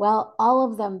 Well, all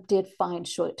of them did find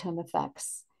short-term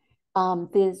effects.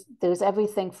 There's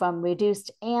everything from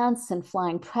reduced ants and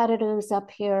flying predators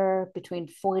up here between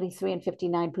 43 and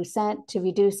 59% to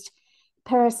reduced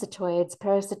parasitoids.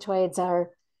 Parasitoids are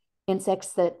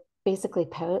insects that basically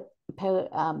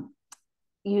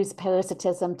use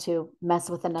parasitism to mess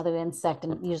with another insect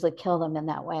and usually kill them in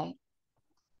that way.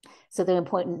 So they're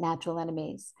important natural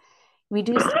enemies.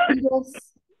 Reduced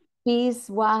bees,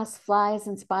 wasps, flies,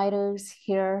 and spiders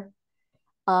here.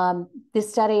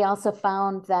 This study also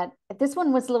found that, this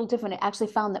one was a little different. It actually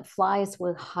found that flies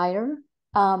were higher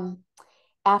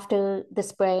after the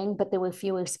spraying, but there were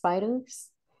fewer spiders.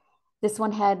 This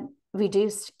one had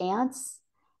reduced ants,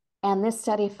 and this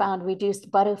study found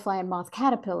reduced butterfly and moth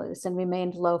caterpillars and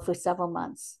remained low for several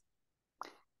months.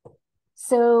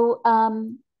 So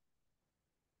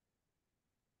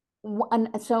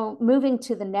so moving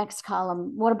to the next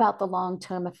column, what about the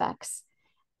long-term effects?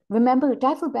 Remember,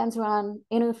 diflubenzuron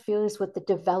interferes with the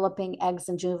developing eggs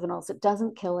and juveniles. It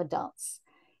doesn't kill adults.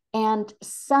 And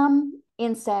some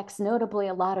insects, notably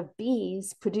a lot of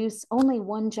bees, produce only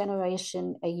one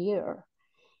generation a year.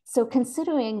 So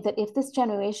considering that if this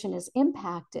generation is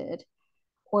impacted,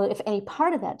 or if any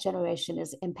part of that generation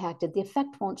is impacted, the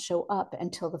effect won't show up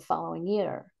until the following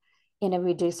year in a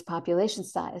reduced population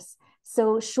size.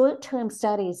 So short-term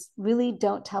studies really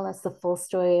don't tell us the full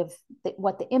story of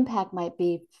what the impact might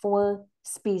be for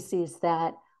species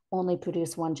that only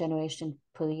produce one generation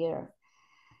per year.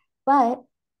 But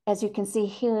as you can see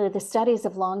here, the studies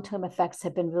of long-term effects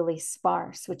have been really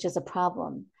sparse, which is a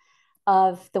problem.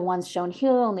 Of the ones shown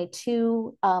here, only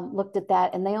 2 looked at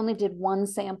that, and they only did 1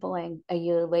 sampling a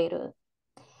year later.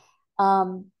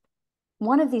 One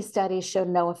of these studies showed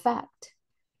no effect.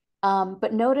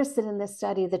 But notice that in this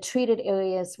study, the treated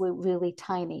areas were really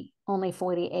tiny, only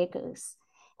 40 acres.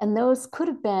 And those could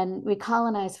have been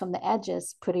recolonized from the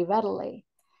edges pretty readily.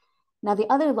 Now,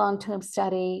 the other long-term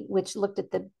study, which looked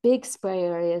at the big spray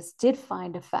areas, did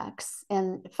find effects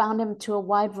and found them to a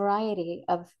wide variety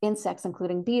of insects,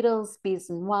 including beetles, bees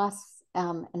and wasps,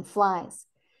 and flies.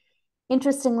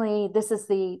 Interestingly, this is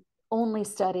the only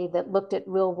study that looked at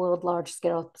real-world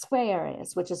large-scale spray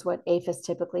areas, which is what APHIS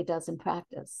typically does in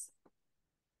practice.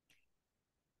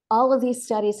 All of these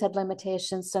studies had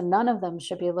limitations, so none of them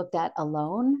should be looked at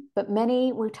alone, but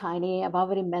many were tiny. I've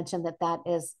already mentioned that that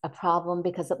is a problem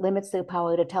because it limits their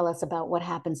power to tell us about what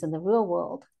happens in the real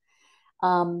world.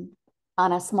 On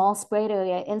a small sprayed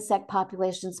area, insect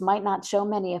populations might not show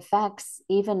many effects,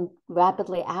 even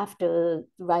rapidly after,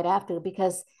 right after,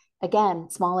 because again,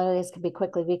 small areas can be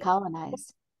quickly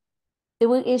recolonized. There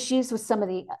were issues with some of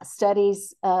the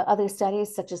studies, other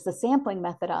studies, such as the sampling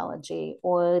methodology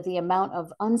or the amount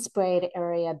of unsprayed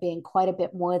area being quite a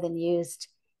bit more than used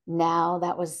now.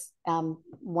 That was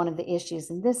one of the issues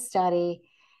in this study,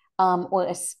 or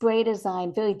a spray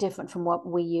design very different from what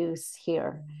we use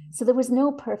here. So there was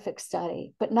no perfect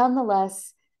study, but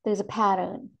nonetheless, there's a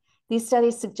pattern. These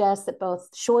studies suggest that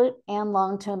both short and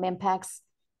long-term impacts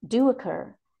do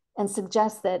occur, and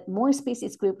suggest that more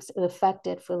species groups are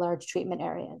affected for large treatment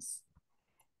areas.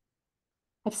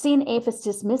 I've seen APHIS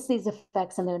dismiss these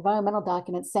effects in their environmental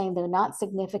documents, saying they're not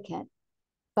significant,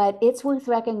 but it's worth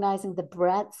recognizing the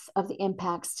breadth of the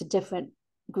impacts to different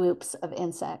groups of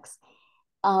insects.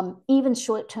 Even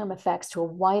short-term effects to a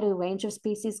wider range of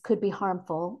species could be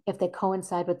harmful if they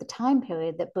coincide with the time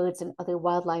period that birds and other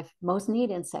wildlife most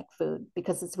need insect food,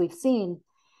 because as we've seen,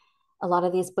 a lot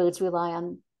of these birds rely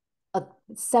on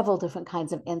several different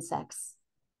kinds of insects.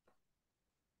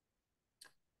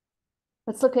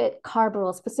 Let's look at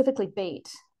carbaryl, specifically bait.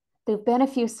 There have been a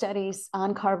few studies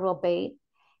on carbaryl bait,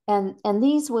 and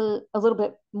these were a little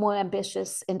bit more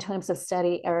ambitious in terms of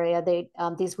study area.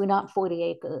 These were not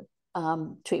 40-acre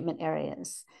treatment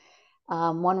areas.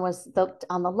 One was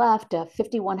on the left, a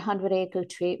 5,100-acre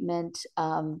treatment.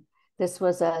 This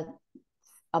was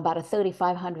about a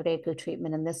 3,500-acre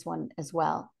treatment in this one as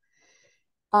well.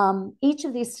 Each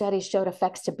of these studies showed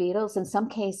effects to beetles, in some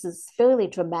cases fairly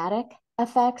dramatic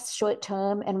effects,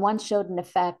 short-term, and one showed an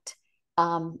effect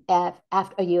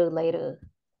after a year later,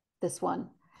 this one.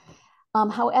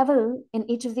 However,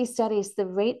 in each of these studies, the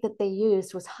rate that they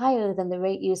used was higher than the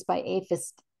rate used by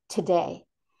APHIS today.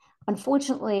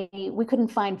 Unfortunately, we couldn't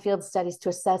find field studies to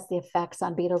assess the effects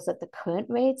on beetles at the current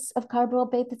rates of carbaryl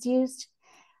bait that's used,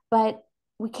 but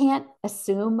we can't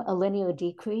assume a linear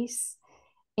decrease.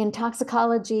 In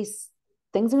toxicology,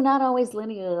 things are not always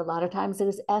linear. A lot of times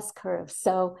there's S-curves.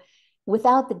 So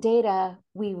without the data,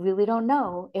 we really don't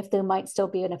know if there might still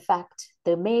be an effect.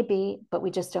 There may be, but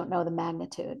we just don't know the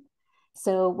magnitude.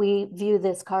 So we view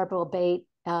this carbaryl bait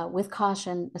with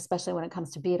caution, especially when it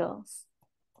comes to beetles.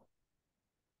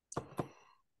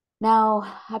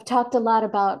 Now, I've talked a lot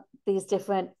about these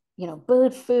different,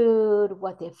 bird food,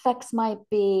 what the effects might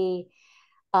be,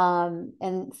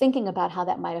 and thinking about how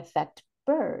that might affect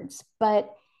birds. But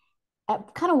I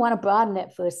kind of want to broaden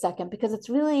it for a second, because it's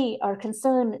really our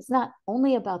concern. It's not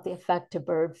only about the effect to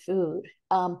bird food.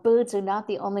 Birds are not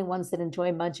the only ones that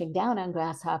enjoy munching down on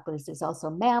grasshoppers. There's also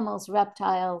mammals,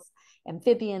 reptiles,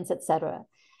 amphibians, etc.,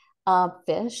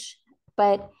 fish.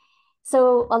 But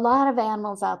so a lot of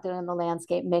animals out there in the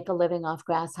landscape make a living off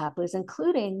grasshoppers,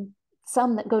 including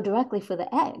some that go directly for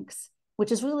the eggs,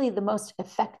 which is really the most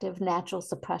effective natural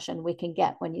suppression we can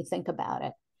get when you think about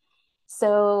it.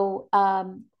 So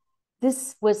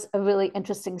this was a really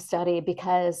interesting study,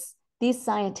 because these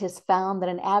scientists found that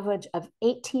an average of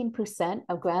 18%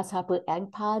 of grasshopper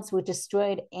egg pods were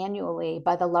destroyed annually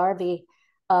by the larvae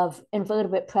of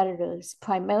invertebrate predators,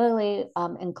 primarily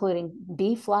including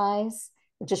bee flies,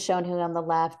 which is shown here on the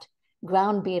left,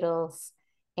 ground beetles,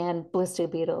 and blister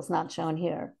beetles, not shown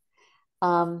here.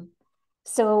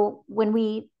 So when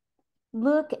we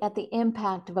look at the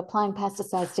impact of applying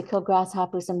pesticides to kill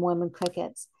grasshoppers and Mormon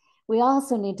crickets, we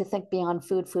also need to think beyond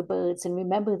food for birds and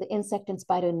remember the insect and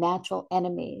spider natural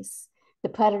enemies, the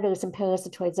predators and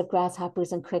parasitoids of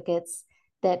grasshoppers and crickets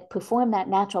that perform that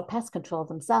natural pest control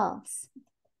themselves.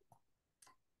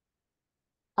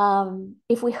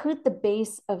 If we hurt the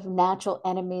base of natural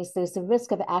enemies, there's a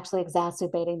risk of actually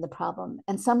exacerbating the problem.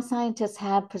 And some scientists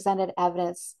have presented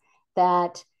evidence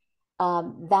that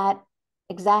that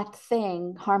exact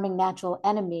thing, harming natural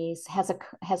enemies, has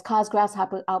caused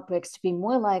grasshopper outbreaks to be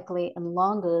more likely and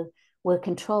longer where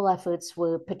control efforts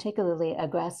were particularly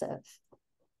aggressive.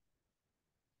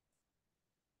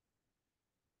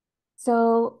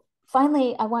 So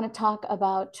finally, I want to talk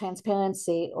about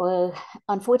transparency, or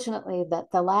unfortunately,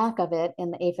 the lack of it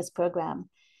in the APHIS program.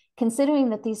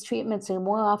 Considering that these treatments are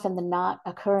more often than not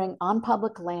occurring on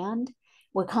public land,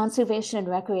 where conservation and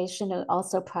recreation are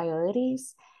also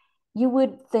priorities, you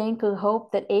would think or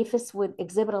hope that APHIS would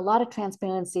exhibit a lot of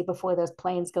transparency before those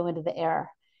planes go into the air,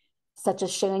 such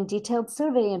as sharing detailed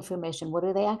survey information. What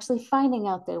are they actually finding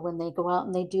out there when they go out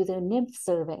and they do their nymph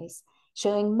surveys?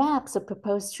 Showing maps of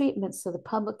proposed treatments so the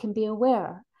public can be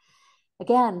aware.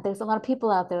 Again, there's a lot of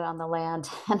people out there on the land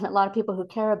and a lot of people who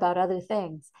care about other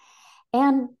things.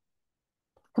 And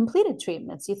completed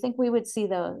treatments, you think we would see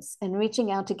those, and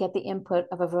reaching out to get the input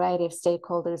of a variety of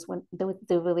stakeholders when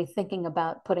they're really thinking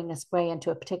about putting a spray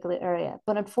into a particular area.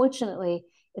 But unfortunately,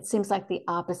 it seems like the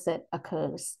opposite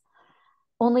occurs.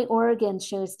 Only Oregon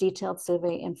shows detailed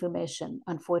survey information,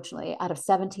 unfortunately. Out of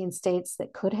 17 states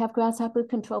that could have grasshopper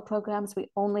control programs, we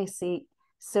only see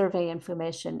survey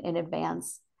information in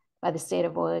advance by the state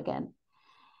of Oregon.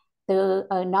 There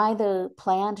are neither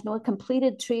planned nor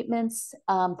completed treatments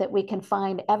that we can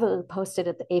find ever posted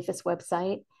at the APHIS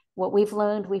website. What we've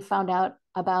learned, we found out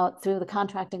about through the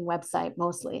contracting website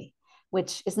mostly,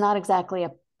 which is not exactly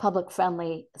a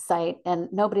public-friendly site,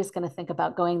 and nobody's going to think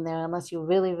about going there unless you're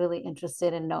really, really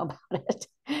interested and know about it.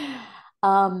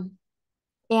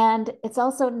 And it's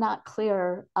also not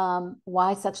clear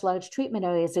why such large treatment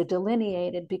areas are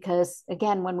delineated because,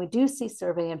 again, when we do see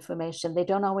survey information, they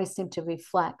don't always seem to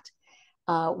reflect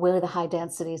where the high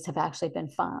densities have actually been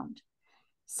found.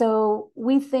 So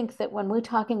we think that when we're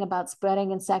talking about spreading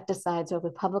insecticides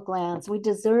over public lands, we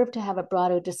deserve to have a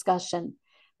broader discussion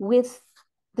with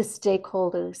the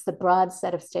stakeholders, the broad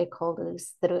set of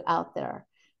stakeholders that are out there,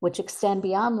 which extend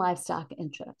beyond livestock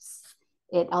interests.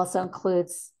 It also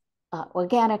includes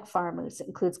organic farmers, it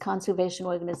includes conservation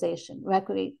organization,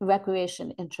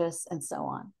 recreation interests, and so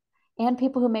on, and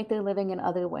people who make their living in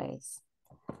other ways.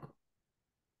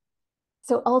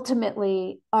 So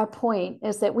ultimately, our point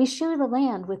is that we share the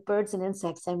land with birds and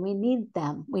insects, and we need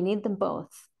them. We need them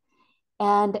both.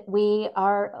 And we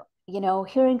are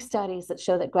hearing studies that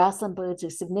show that grassland birds are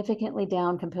significantly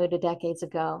down compared to decades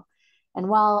ago. And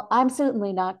while I'm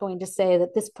certainly not going to say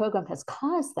that this program has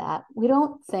caused that, we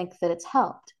don't think that it's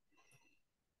helped.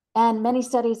 And many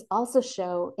studies also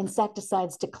show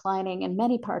insecticides declining in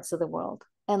many parts of the world.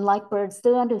 And like birds,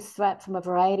 they're under threat from a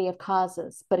variety of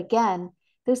causes. But again,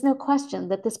 there's no question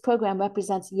that this program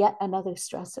represents yet another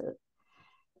stressor.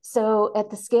 So at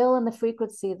the scale and the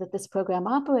frequency that this program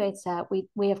operates at,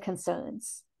 we have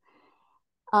concerns.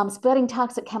 Spreading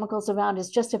toxic chemicals around is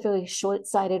just a very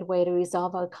short-sighted way to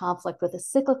resolve our conflict with a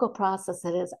cyclical process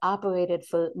that has operated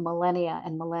for millennia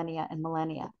and millennia and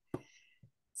millennia.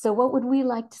 So what would we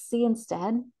like to see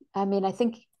instead? I mean, I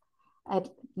think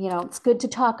it's good to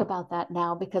talk about that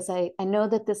now because I know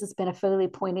that this has been a fairly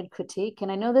pointed critique,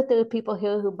 and I know that there are people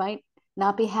here who might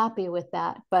not be happy with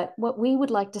that. But what we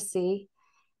would like to see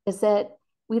is that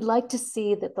we'd like to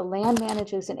see that the land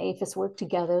managers and APHIS work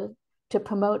together to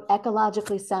promote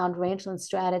ecologically sound rangeland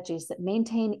strategies that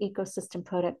maintain ecosystem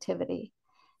productivity,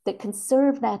 that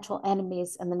conserve natural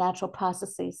enemies and the natural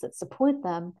processes that support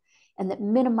them, and that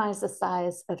minimize the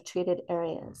size of treated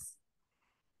areas.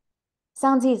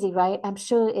 Sounds easy, right? I'm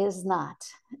sure it is not.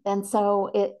 And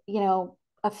so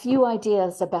a few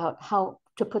ideas about how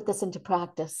to put this into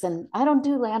practice. And I don't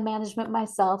do land management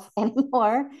myself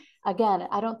anymore. Again,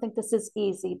 I don't think this is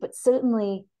easy, but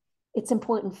certainly it's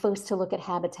important first to look at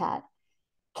habitat.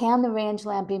 Can the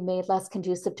rangeland be made less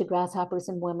conducive to grasshoppers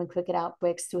and Mormon cricket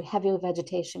outbreaks through heavier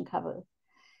vegetation cover?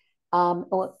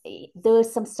 There are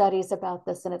some studies about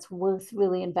this, and it's worth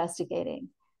really investigating.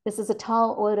 This is a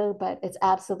tall order, but it's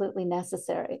absolutely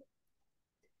necessary.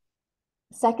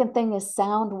 Second thing is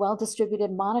sound,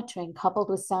 well-distributed monitoring coupled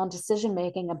with sound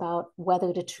decision-making about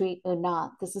whether to treat or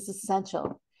not. This is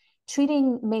essential.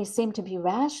 Treating may seem to be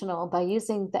rational by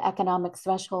using the economic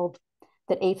threshold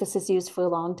that APHIS has used for a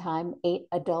long time, 8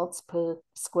 adults per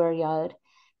square yard.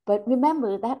 But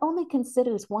remember, that only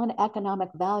considers one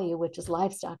economic value, which is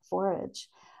livestock forage.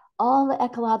 All the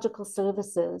ecological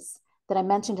services that I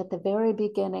mentioned at the very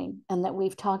beginning and that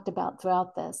we've talked about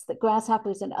throughout this, that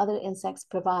grasshoppers and other insects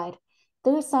provide,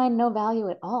 they're assigned no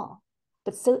value at all,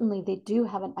 but certainly they do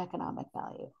have an economic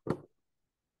value.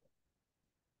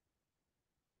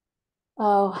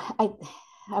 Oh,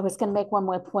 I was going to make one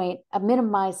more point,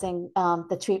 minimizing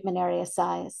the treatment area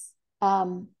size.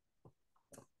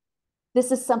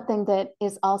 This is something that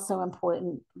is also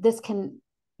important. This can,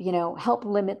 help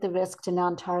limit the risk to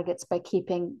non-targets by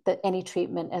keeping any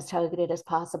treatment as targeted as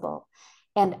possible.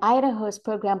 And Idaho's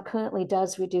program currently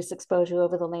does reduce exposure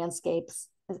over the landscape,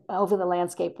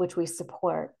 which we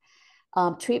support.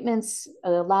 Treatments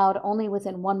are allowed only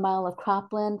within 1 mile of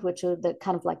cropland, which are the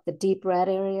kind of like the deep red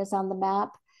areas on the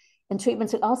map. And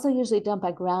treatments are also usually done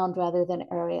by ground rather than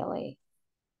aerially.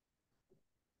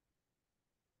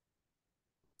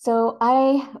 So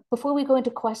before we go into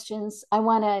questions, I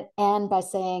want to end by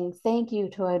saying thank you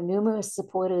to our numerous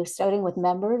supporters, starting with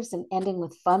members and ending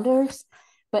with funders,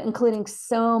 but including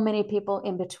so many people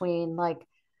in between, like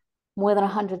more than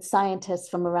 100 scientists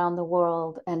from around the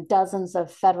world and dozens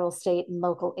of federal, state, and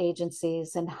local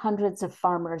agencies and hundreds of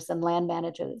farmers and land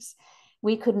managers.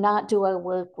 We could not do our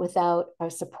work without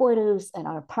our supporters and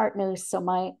our partners, so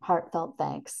my heartfelt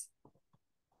thanks.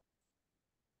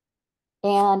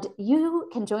 And you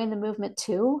can join the movement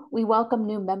too. We welcome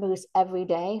new members every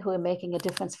day who are making a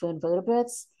difference for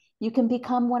invertebrates. You can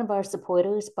become one of our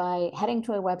supporters by heading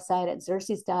to our website at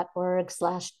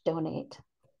xerces.org/donate.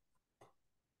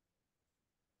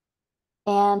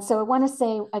 And so I want to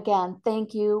say again,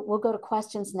 thank you. We'll go to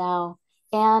questions now.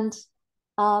 And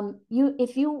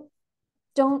if you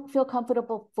don't feel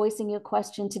comfortable voicing your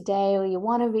question today, or you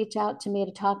want to reach out to me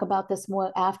to talk about this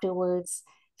more afterwards,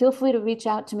 feel free to reach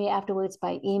out to me afterwards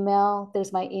by email.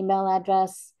 There's my email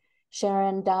address,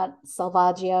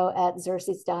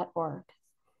 sharon.salvaggio@xerces.org.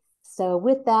 So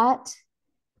with that,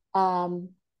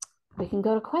 we can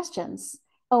go to questions.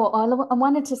 Oh, I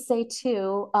wanted to say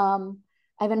too,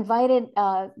 I've invited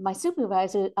my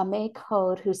supervisor, Ame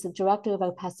Code, who's the director of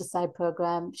our pesticide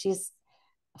program. She's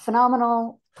a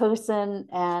phenomenal person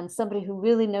and somebody who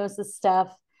really knows this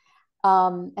stuff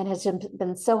and has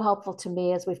been so helpful to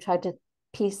me as we've tried to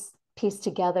piece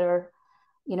together,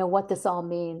 what this all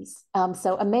means.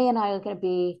 So Ame and I are going to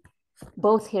be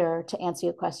both here to answer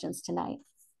your questions tonight.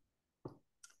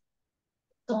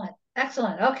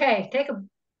 Excellent. Okay, take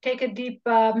a deep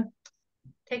breath,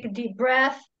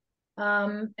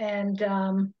 and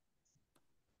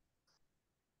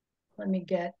let me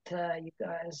get you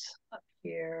guys up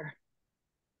here.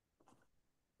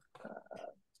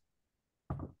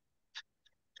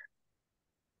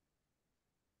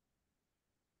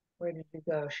 Where did you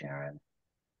go, Sharon?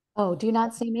 Oh, do you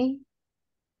not see me?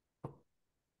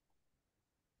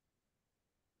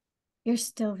 You're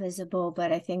still visible,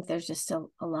 but I think there's just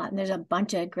still a lot, and there's a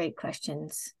bunch of great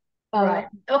questions. Right.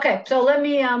 Okay. So let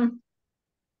me,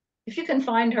 if you can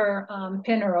find her,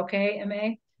 pin her, okay,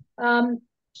 MA.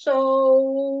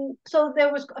 So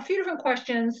there was a few different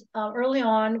questions early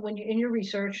on when in your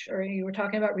research, or you were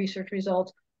talking about research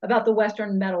results about the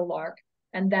Western meadowlark,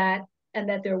 and that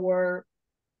there were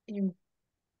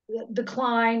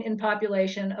decline in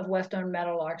population of Western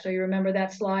meadowlark. So you remember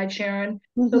that slide, Sharon?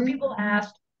 Mm-hmm. So people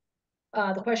asked.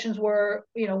 The questions were,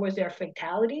 was there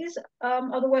fatalities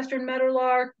of the Western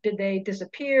meadowlark? Did they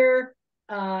disappear?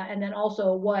 And then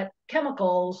also what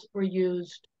chemicals were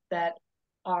used that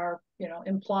are,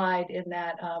 implied in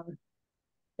that,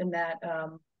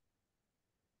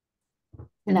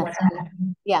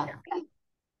 yeah.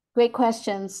 Great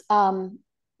questions.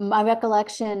 My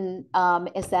recollection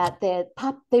is that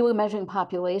they were measuring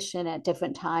population at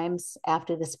different times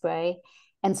after the spray.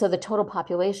 And so the total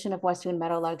population of Western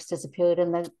meadowlarks disappeared.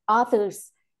 And the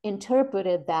authors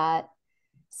interpreted that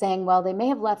saying, well, they may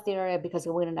have left the area because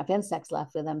there weren't enough insects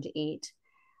left for them to eat.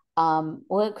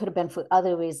 Or it could have been for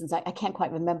other reasons. I can't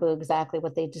quite remember exactly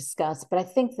what they discussed, but I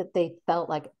think that they felt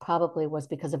like it probably was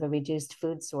because of a reduced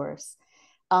food source.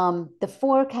 The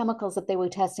 4 chemicals that they were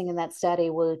testing in that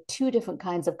study were 2 different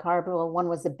kinds of carbaryl. One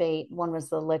was the bait, one was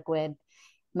the liquid,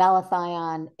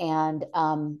 malathion, and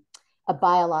a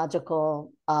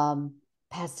biological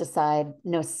pesticide,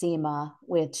 nosema,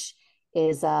 which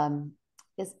is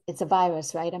it's a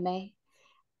virus, right, Ame?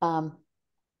 I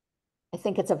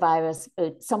think it's a virus,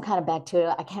 some kind of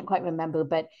bacteria. I can't quite remember,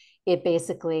 but it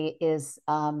basically is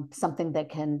something that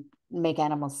can make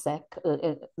animals sick,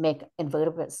 make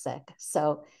invertebrates sick.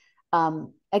 So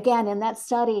again, in that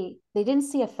study, they didn't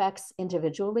see effects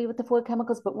individually with the 4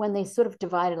 chemicals, but when they sort of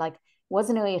divided, like, was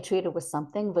an area treated with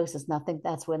something versus nothing,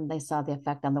 that's when they saw the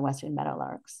effect on the western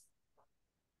meadowlarks.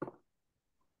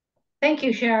 Thank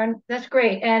you, Sharon. That's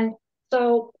great. And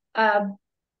so,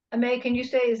 May, can you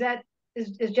say, is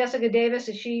Jessica Davis,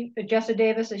 Jessica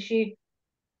Davis, I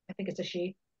think it's a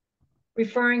she,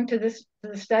 referring to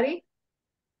the study?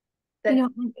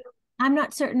 I'm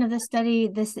not certain of the study.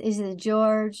 This is the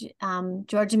George and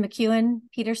McEwen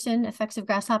Peterson effects of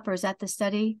grasshopper. Is that the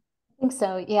study? I think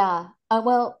so, yeah.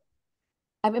 Well,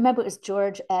 I remember it was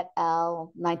George et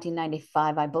al.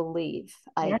 1995, I believe.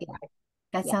 Yeah.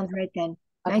 That sounds right then.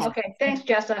 Okay. Nice. Okay. Thanks,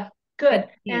 Jessa. Good.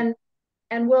 And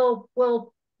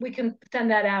we can send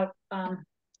that out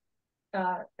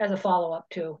as a follow-up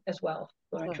too, as well,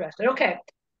 if you're interested. Okay.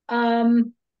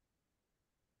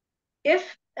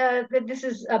 If this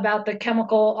is about the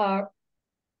chemical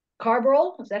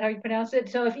carbaryl, is that how you pronounce it?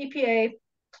 So if EPA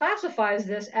classifies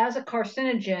this as a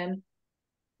carcinogen,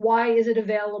 why is it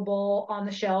available on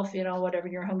the shelf, whatever,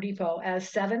 your Home Depot,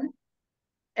 as Sevin,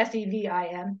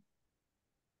 SEVIN?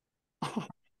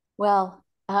 Well,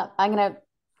 I'm going to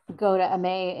go to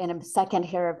Amay in a second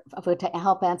here to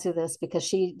help answer this, because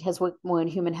she has worked more in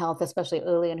human health, especially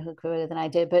early in her career, than I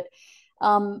did. But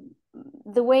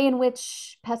the way in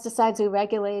which pesticides are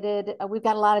regulated, we've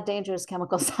got a lot of dangerous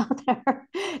chemicals out there.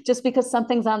 Just because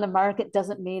something's on the market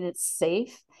doesn't mean it's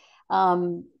safe.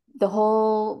 The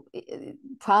whole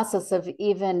process of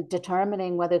even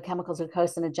determining whether chemicals are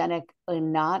carcinogenic or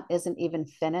not isn't even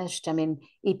finished. I mean,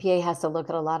 EPA has to look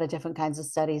at a lot of different kinds of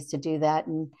studies to do that.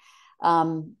 And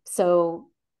so,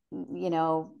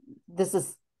 this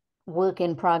is work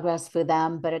in progress for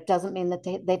them, but it doesn't mean that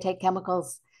they take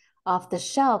chemicals off the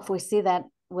shelf. We see that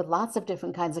with lots of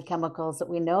different kinds of chemicals that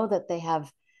we know that they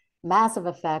have massive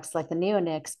effects, like the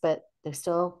neonics, but they're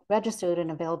still registered and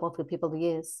available for people to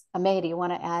use. Amay, do you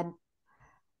want to add?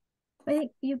 I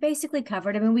think you basically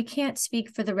covered. I mean, we can't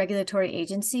speak for the regulatory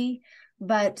agency,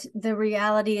 but the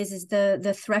reality is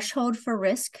the threshold for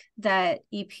risk that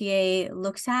EPA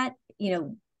looks at,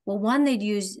 well, one, they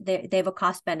have a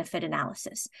cost benefit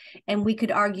analysis, and we could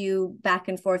argue back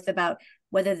and forth about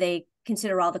whether they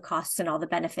consider all the costs and all the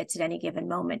benefits at any given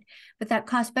moment. But that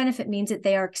cost benefit means that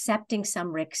they are accepting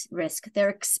some risk. They're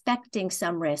expecting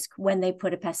some risk when they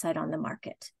put a pesticide on the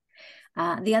market.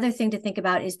 The other thing to think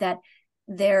about is that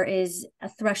there is a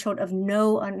threshold of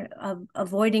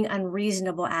avoiding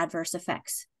unreasonable adverse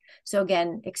effects. So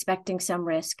again, expecting some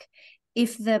risk.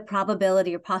 If the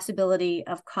probability or possibility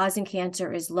of causing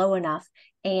cancer is low enough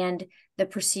and the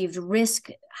perceived risk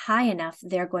high enough,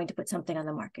 they're going to put something on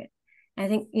the market. I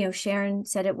think, Sharon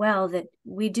said it well, that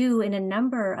we do in a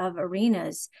number of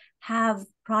arenas have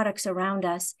products around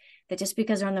us that just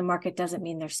because they're on the market doesn't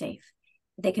mean they're safe.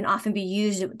 They can often be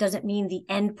used. It doesn't mean the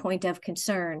end point of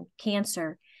concern,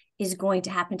 cancer, is going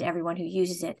to happen to everyone who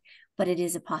uses it, but it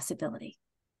is a possibility.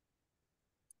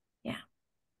 Yeah.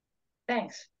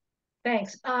 Thanks.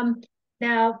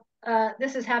 Now,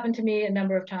 this has happened to me a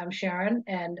number of times, Sharon,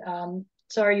 and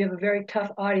sorry, you have a very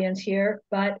tough audience here,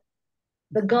 but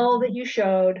the gull that you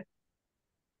showed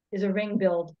is a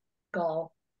ring-billed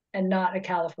gull and not a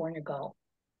California gull.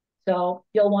 So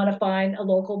you'll want to find a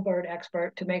local bird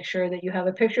expert to make sure that you have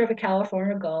a picture of a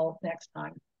California gull next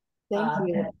time. Thank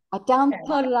you. I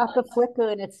downloaded it off of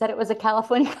Flickr and it said it was a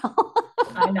California gull.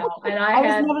 I know, and I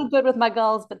was never good with my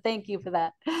gulls, but thank you for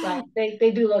that. Right,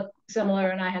 they do look similar,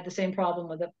 and I had the same problem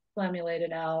with a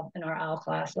flammulated owl in our owl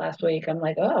class last week. I'm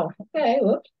like, oh, okay,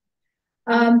 whoops.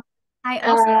 I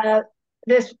also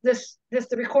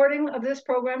the recording of this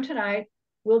program tonight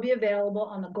will be available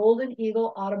on the Golden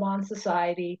Eagle Audubon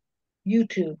Society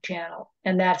YouTube channel,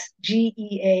 and that's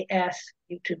GEAS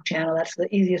YouTube channel. That's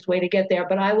the easiest way to get there.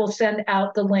 But I will send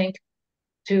out the link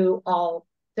to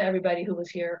everybody who was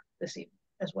here this evening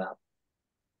as well.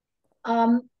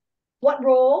 What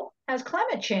role has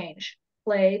climate change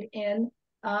played in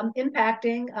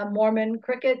impacting Mormon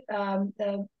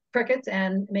crickets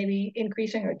and maybe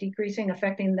increasing or decreasing,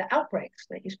 affecting the outbreaks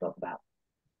that you spoke about?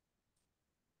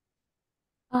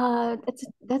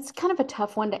 That's kind of a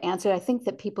tough one to answer. I think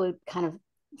that people are kind of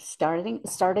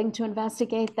starting to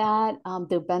investigate that.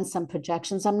 There've been some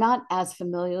projections. I'm not as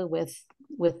familiar with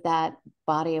that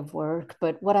body of work,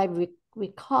 but what I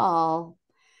recall,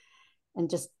 and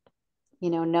just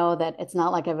know that it's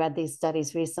not like I read these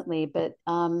studies recently, but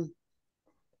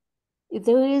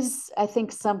there is, I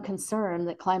think, some concern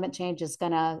that climate change is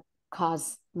going to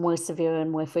cause more severe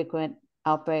and more frequent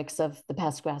outbreaks of the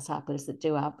pest grasshoppers that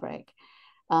do outbreak.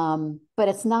 But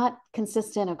it's not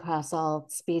consistent across all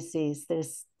species.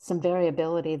 There's some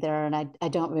variability there, and I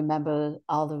don't remember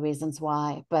all the reasons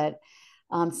why, but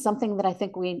something that I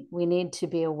think we need to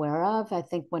be aware of. I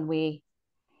think when we,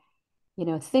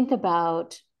 think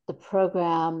about the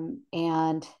program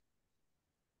and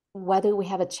whether we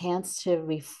have a chance to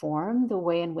reform the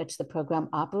way in which the program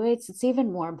operates, it's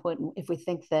even more important if we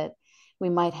think that we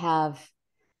might have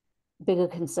bigger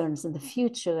concerns in the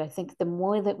future. I think the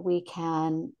more that we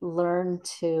can learn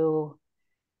to,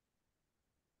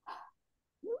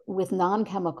 with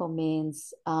non-chemical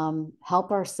means,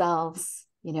 help ourselves,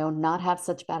 not have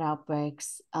such bad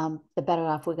outbreaks, the better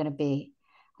off we're going to be.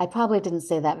 I probably didn't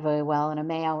say that very well, and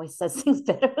May always says things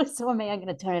better. So May, I'm going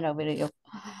to turn it over to you.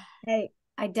 Hey,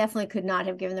 I definitely could not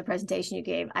have given the presentation you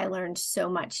gave. I learned so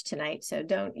much tonight, so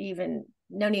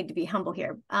no need to be humble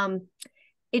here.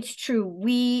 It's true.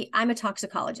 I'm a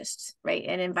toxicologist, right?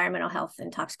 And environmental health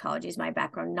and toxicology is my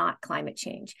background, not climate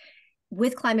change.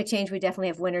 With climate change, we definitely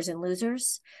have winners and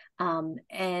losers.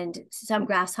 And some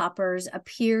grasshoppers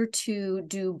appear to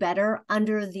do better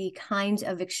under the kinds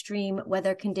of extreme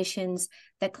weather conditions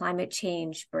that climate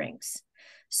change brings.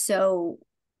 So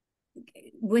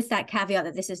with that caveat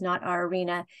that this is not our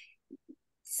arena,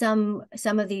 some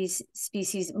of these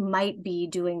species might be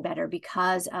doing better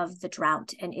because of the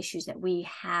drought and issues that we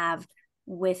have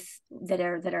that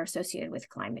are associated with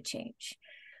climate change.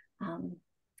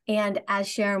 And as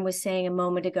Sharon was saying a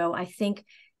moment ago, I think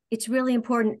it's really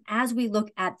important as we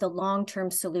look at the long-term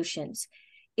solutions.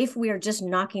 If we are just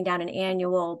knocking down an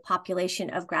annual population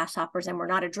of grasshoppers and we're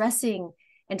not addressing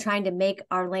and trying to make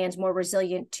our lands more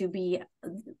resilient to be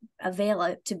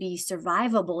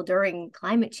survivable during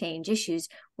climate change issues,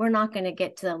 we're not going to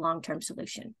get to the long-term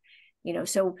solution.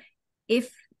 So I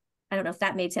don't know if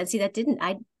that made sense. See, I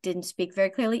didn't speak very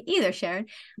clearly either, Sharon.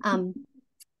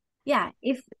 Yeah,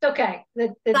 it's okay.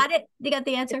 Got it? You got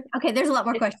the answer? Okay, there's a lot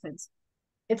more questions.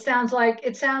 It sounds like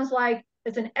it's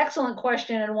an excellent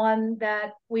question, and one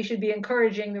that we should be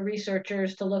encouraging the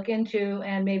researchers to look into,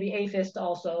 and maybe APHIS to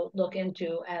also look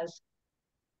into as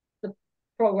the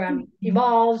program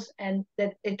evolves, and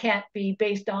that it can't be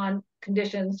based on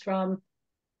conditions from,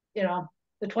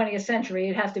 the 20th century.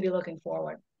 It has to be looking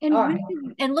forward.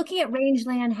 And looking at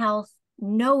rangeland health,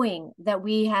 knowing that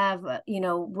we have,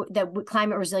 that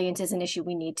climate resilience is an issue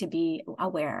we need to be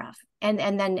aware of. And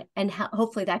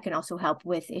hopefully that can also help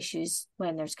with issues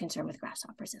when there's concern with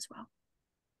grasshoppers as well.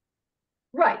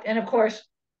 Right. And of course,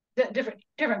 the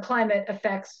different climate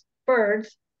affects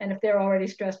birds. And if they're already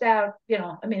stressed out, they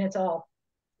don't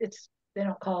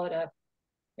call it a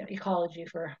ecology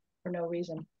for no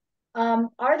reason.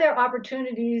 Are there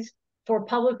opportunities for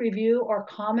public review or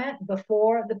comment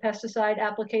before the pesticide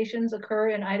applications occur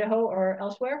in Idaho or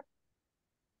elsewhere?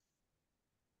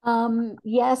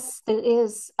 Yes, there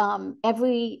is.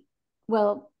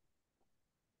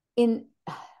 In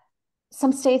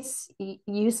some states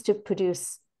used to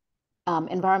produce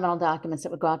environmental documents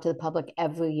that would go out to the public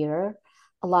every year.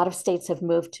 A lot of states have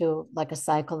moved to like a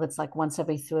cycle that's like once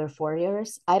every 3 or 4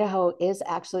 years. Idaho is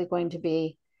actually going to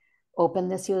be open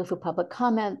this year for public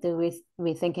comment. They're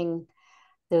rethinking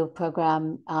the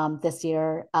program this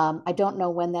year. I don't know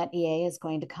when that EA is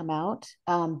going to come out,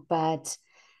 but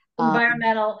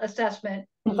environmental assessment.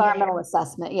 Environmental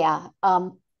assessment, yeah.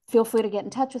 Feel free to get in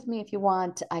touch with me if you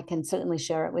want. I can certainly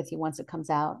share it with you once it comes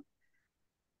out.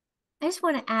 I just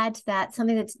want to add to that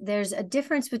there's a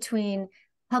difference between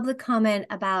public comment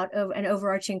about an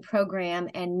overarching program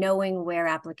and knowing where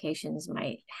applications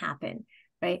might happen,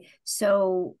 right?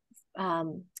 So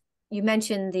you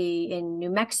mentioned in New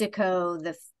Mexico,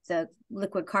 the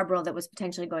liquid carbaryl that was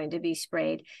potentially going to be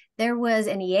sprayed. There was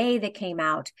an EA that came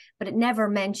out, but it never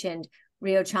mentioned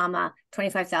Rio Chama,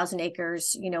 25,000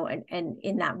 acres, and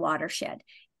in that watershed.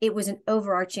 It was an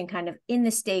overarching kind of, in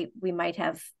the state, we might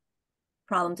have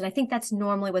problems. And I think that's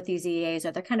normally what these EAs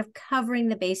are. They're kind of covering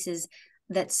the bases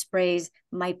that sprays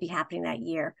might be happening that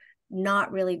year,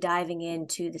 not really diving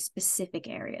into the specific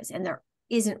areas. And there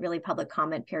isn't really public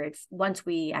comment period once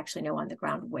we actually know on the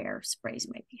ground where sprays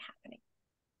might be happening.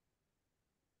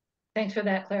 Thanks for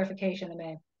that clarification,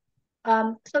 Amay.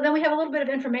 So then we have a little bit of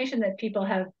information that people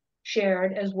have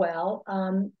shared as well.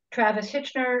 Travis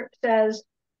Hitchner says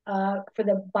for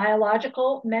the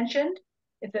biological mentioned,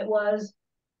 if it was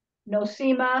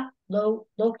Nosema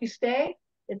locustae,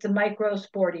 it's a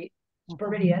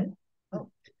microsporidian. Oh,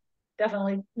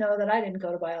 definitely know that I didn't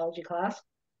go to biology class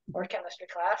or chemistry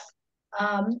class.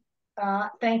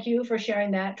 Thank you for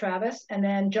sharing that, Travis. And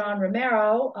then John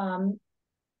Romero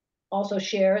also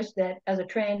shares that as a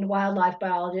trained wildlife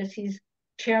biologist, he's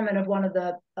chairman of one of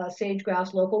the sage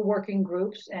grouse local working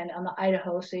groups and on the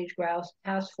Idaho sage grouse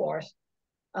task force.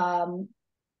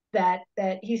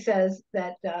 That he says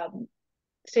that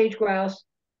sage grouse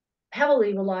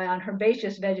heavily rely on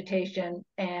herbaceous vegetation,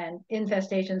 and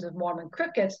infestations of Mormon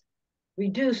crickets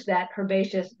reduce that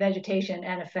herbaceous vegetation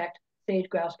and affect sage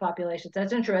grouse populations.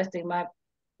 That's interesting.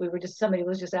 Somebody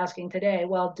was just asking today,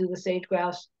 well, do the sage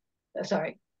grouse,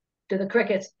 do the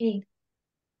crickets eat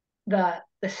the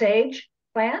sage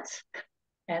plants?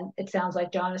 And it sounds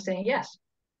like John is saying yes.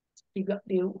 Would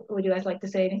you guys like to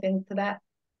say anything to that?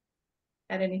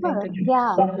 Add anything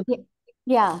Sure. to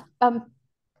Yeah.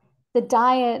 The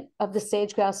diet of the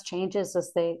sage grouse changes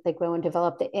as they grow and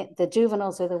develop. The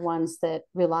juveniles are the ones that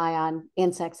rely on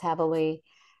insects heavily,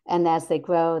 and as they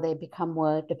grow, they become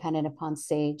more dependent upon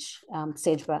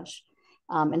sagebrush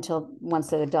until once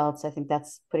they're adults. I think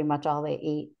that's pretty much all they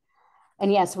eat.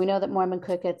 And yes, we know that Mormon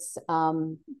crickets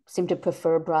seem to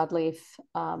prefer broadleaf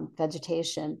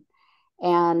vegetation,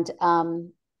 and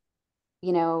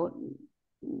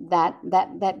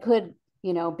that could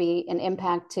be an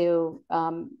impact to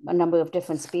a number of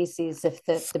different species if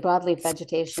the broadleaf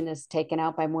vegetation is taken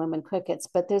out by Mormon crickets.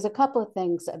 But there's a couple of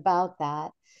things about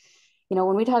that.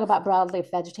 When we talk about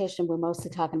broadleaf vegetation, we're mostly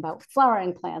talking about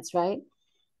flowering plants, right?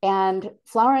 And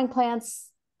flowering plants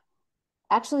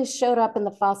actually showed up in the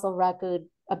fossil record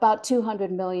about 200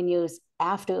 million years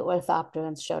after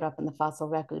orthopterans showed up in the fossil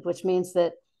record, which means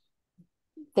that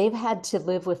they've had to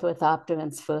live with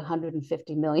orthopterans for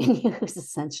 150 million years,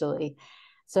 essentially.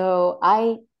 So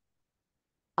I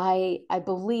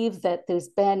believe that there's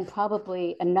been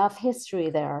probably enough history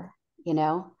there,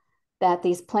 that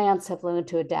these plants have learned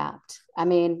to adapt. I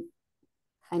mean,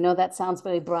 I know that sounds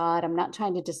very broad. I'm not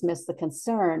trying to dismiss the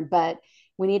concern, but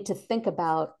we need to think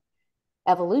about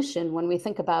evolution when we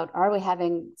think about, are we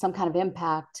having some kind of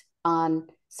impact on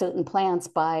certain plants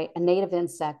by a native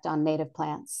insect on native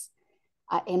plants?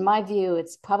 In my view,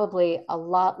 it's probably a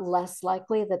lot less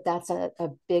likely that that's a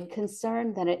big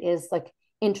concern than it is like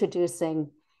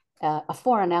introducing a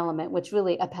foreign element, which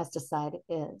really a pesticide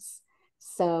is.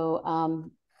 So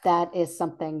that is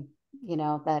something,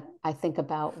 that I think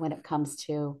about when it comes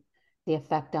to the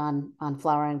effect on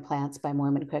flowering plants by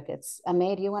Mormon crickets.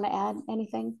 May, do you want to add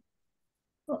anything?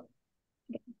 Well,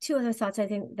 two other thoughts. I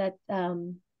think that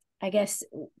I guess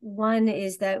one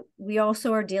is that we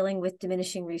also are dealing with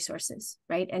diminishing resources,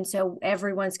 right? And so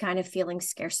everyone's kind of feeling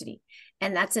scarcity,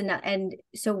 and that's enough. And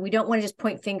so we don't want to just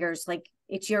point fingers like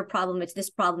it's your problem, it's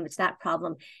this problem, it's that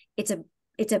problem. It's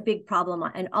a big problem,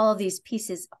 and all of these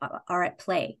pieces are at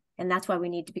play. And that's why we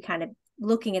need to be kind of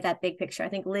looking at that big picture. I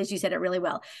think, Liz, you said it really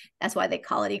well. That's why they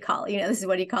call it ecology. This is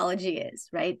what ecology is,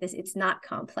 right? It's not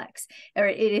complex, or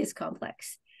it is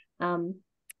complex.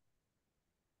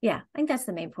 Yeah, I think that's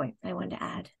the main point I wanted to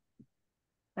add.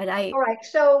 But all right,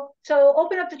 so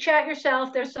open up the chat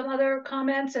yourself. There's some other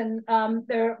comments, and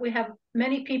we have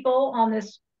many people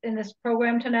in this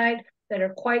program tonight that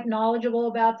are quite knowledgeable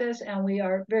about this, and we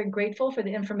are very grateful for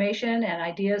the information and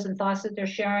ideas and thoughts that they're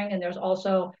sharing. And there's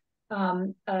also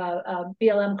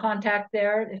BLM contact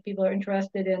there if people are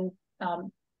interested in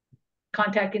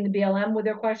contacting the BLM with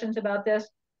their questions about this.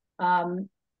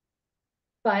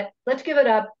 But let's give it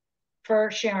up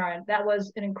for Sharon. That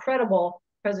was an incredible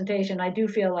presentation. I do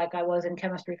feel like I was in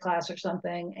chemistry class or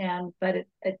something, but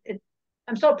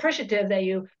I'm so appreciative that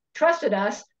you trusted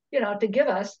us, to give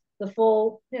us the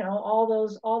full, all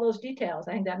those details.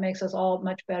 I think that makes us all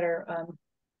much better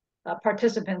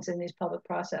participants in these public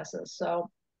processes. So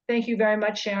thank you very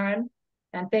much, Sharon,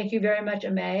 and thank you very much,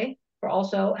 Amay, for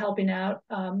also helping out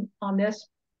on this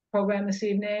program this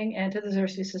evening, and to the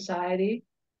Xerces Society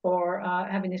for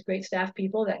having these great staff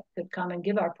people that could come and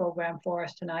give our program for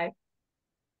us tonight.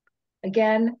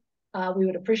 Again, we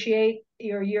would appreciate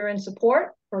your year-end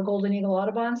support for Golden Eagle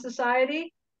Audubon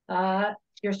Society.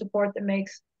 Your support that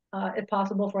makes it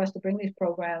possible for us to bring these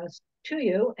programs to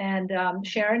you. And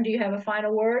Sharon, do you have a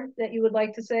final word that you would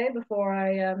like to say before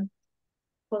I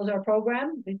close our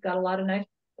program? We've got a lot of nice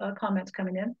comments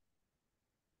coming in.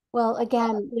 Well,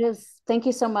 again, Liz, thank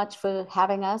you so much for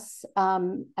having us.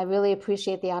 I really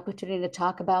appreciate the opportunity to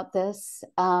talk about this.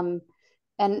 And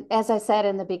as I said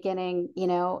in the beginning,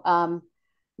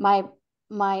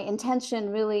 my intention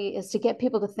really is to get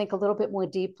people to think a little bit more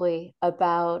deeply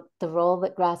about the role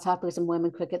that grasshoppers and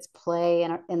Mormon crickets play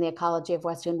in the ecology of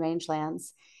Western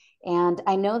rangelands. And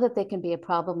I know that they can be a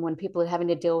problem when people are having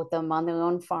to deal with them on their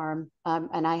own farm.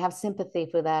 And I have sympathy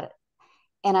for that.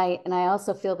 And I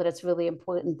also feel that it's really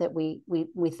important that we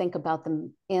think about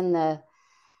them in the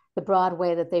broad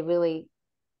way that they really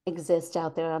exist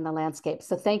out there on the landscape.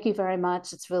 So thank you very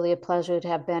much. It's really a pleasure to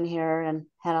have been here and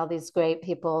had all these great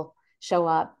people show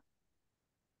up.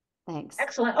 Thanks.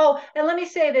 Excellent. Oh, and let me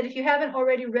say that if you haven't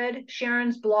already read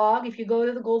Sharon's blog, if you go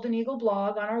to the Golden Eagle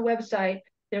blog on our website,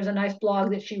 there's a nice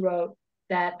blog that she wrote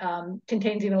that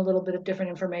contains even a little bit of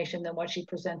different information than what she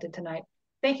presented tonight.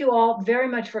 Thank you all very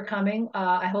much for coming.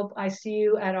 I hope I see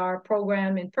you at our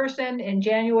program in person in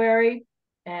January,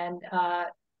 and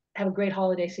have a great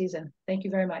holiday season. Thank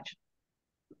you very much.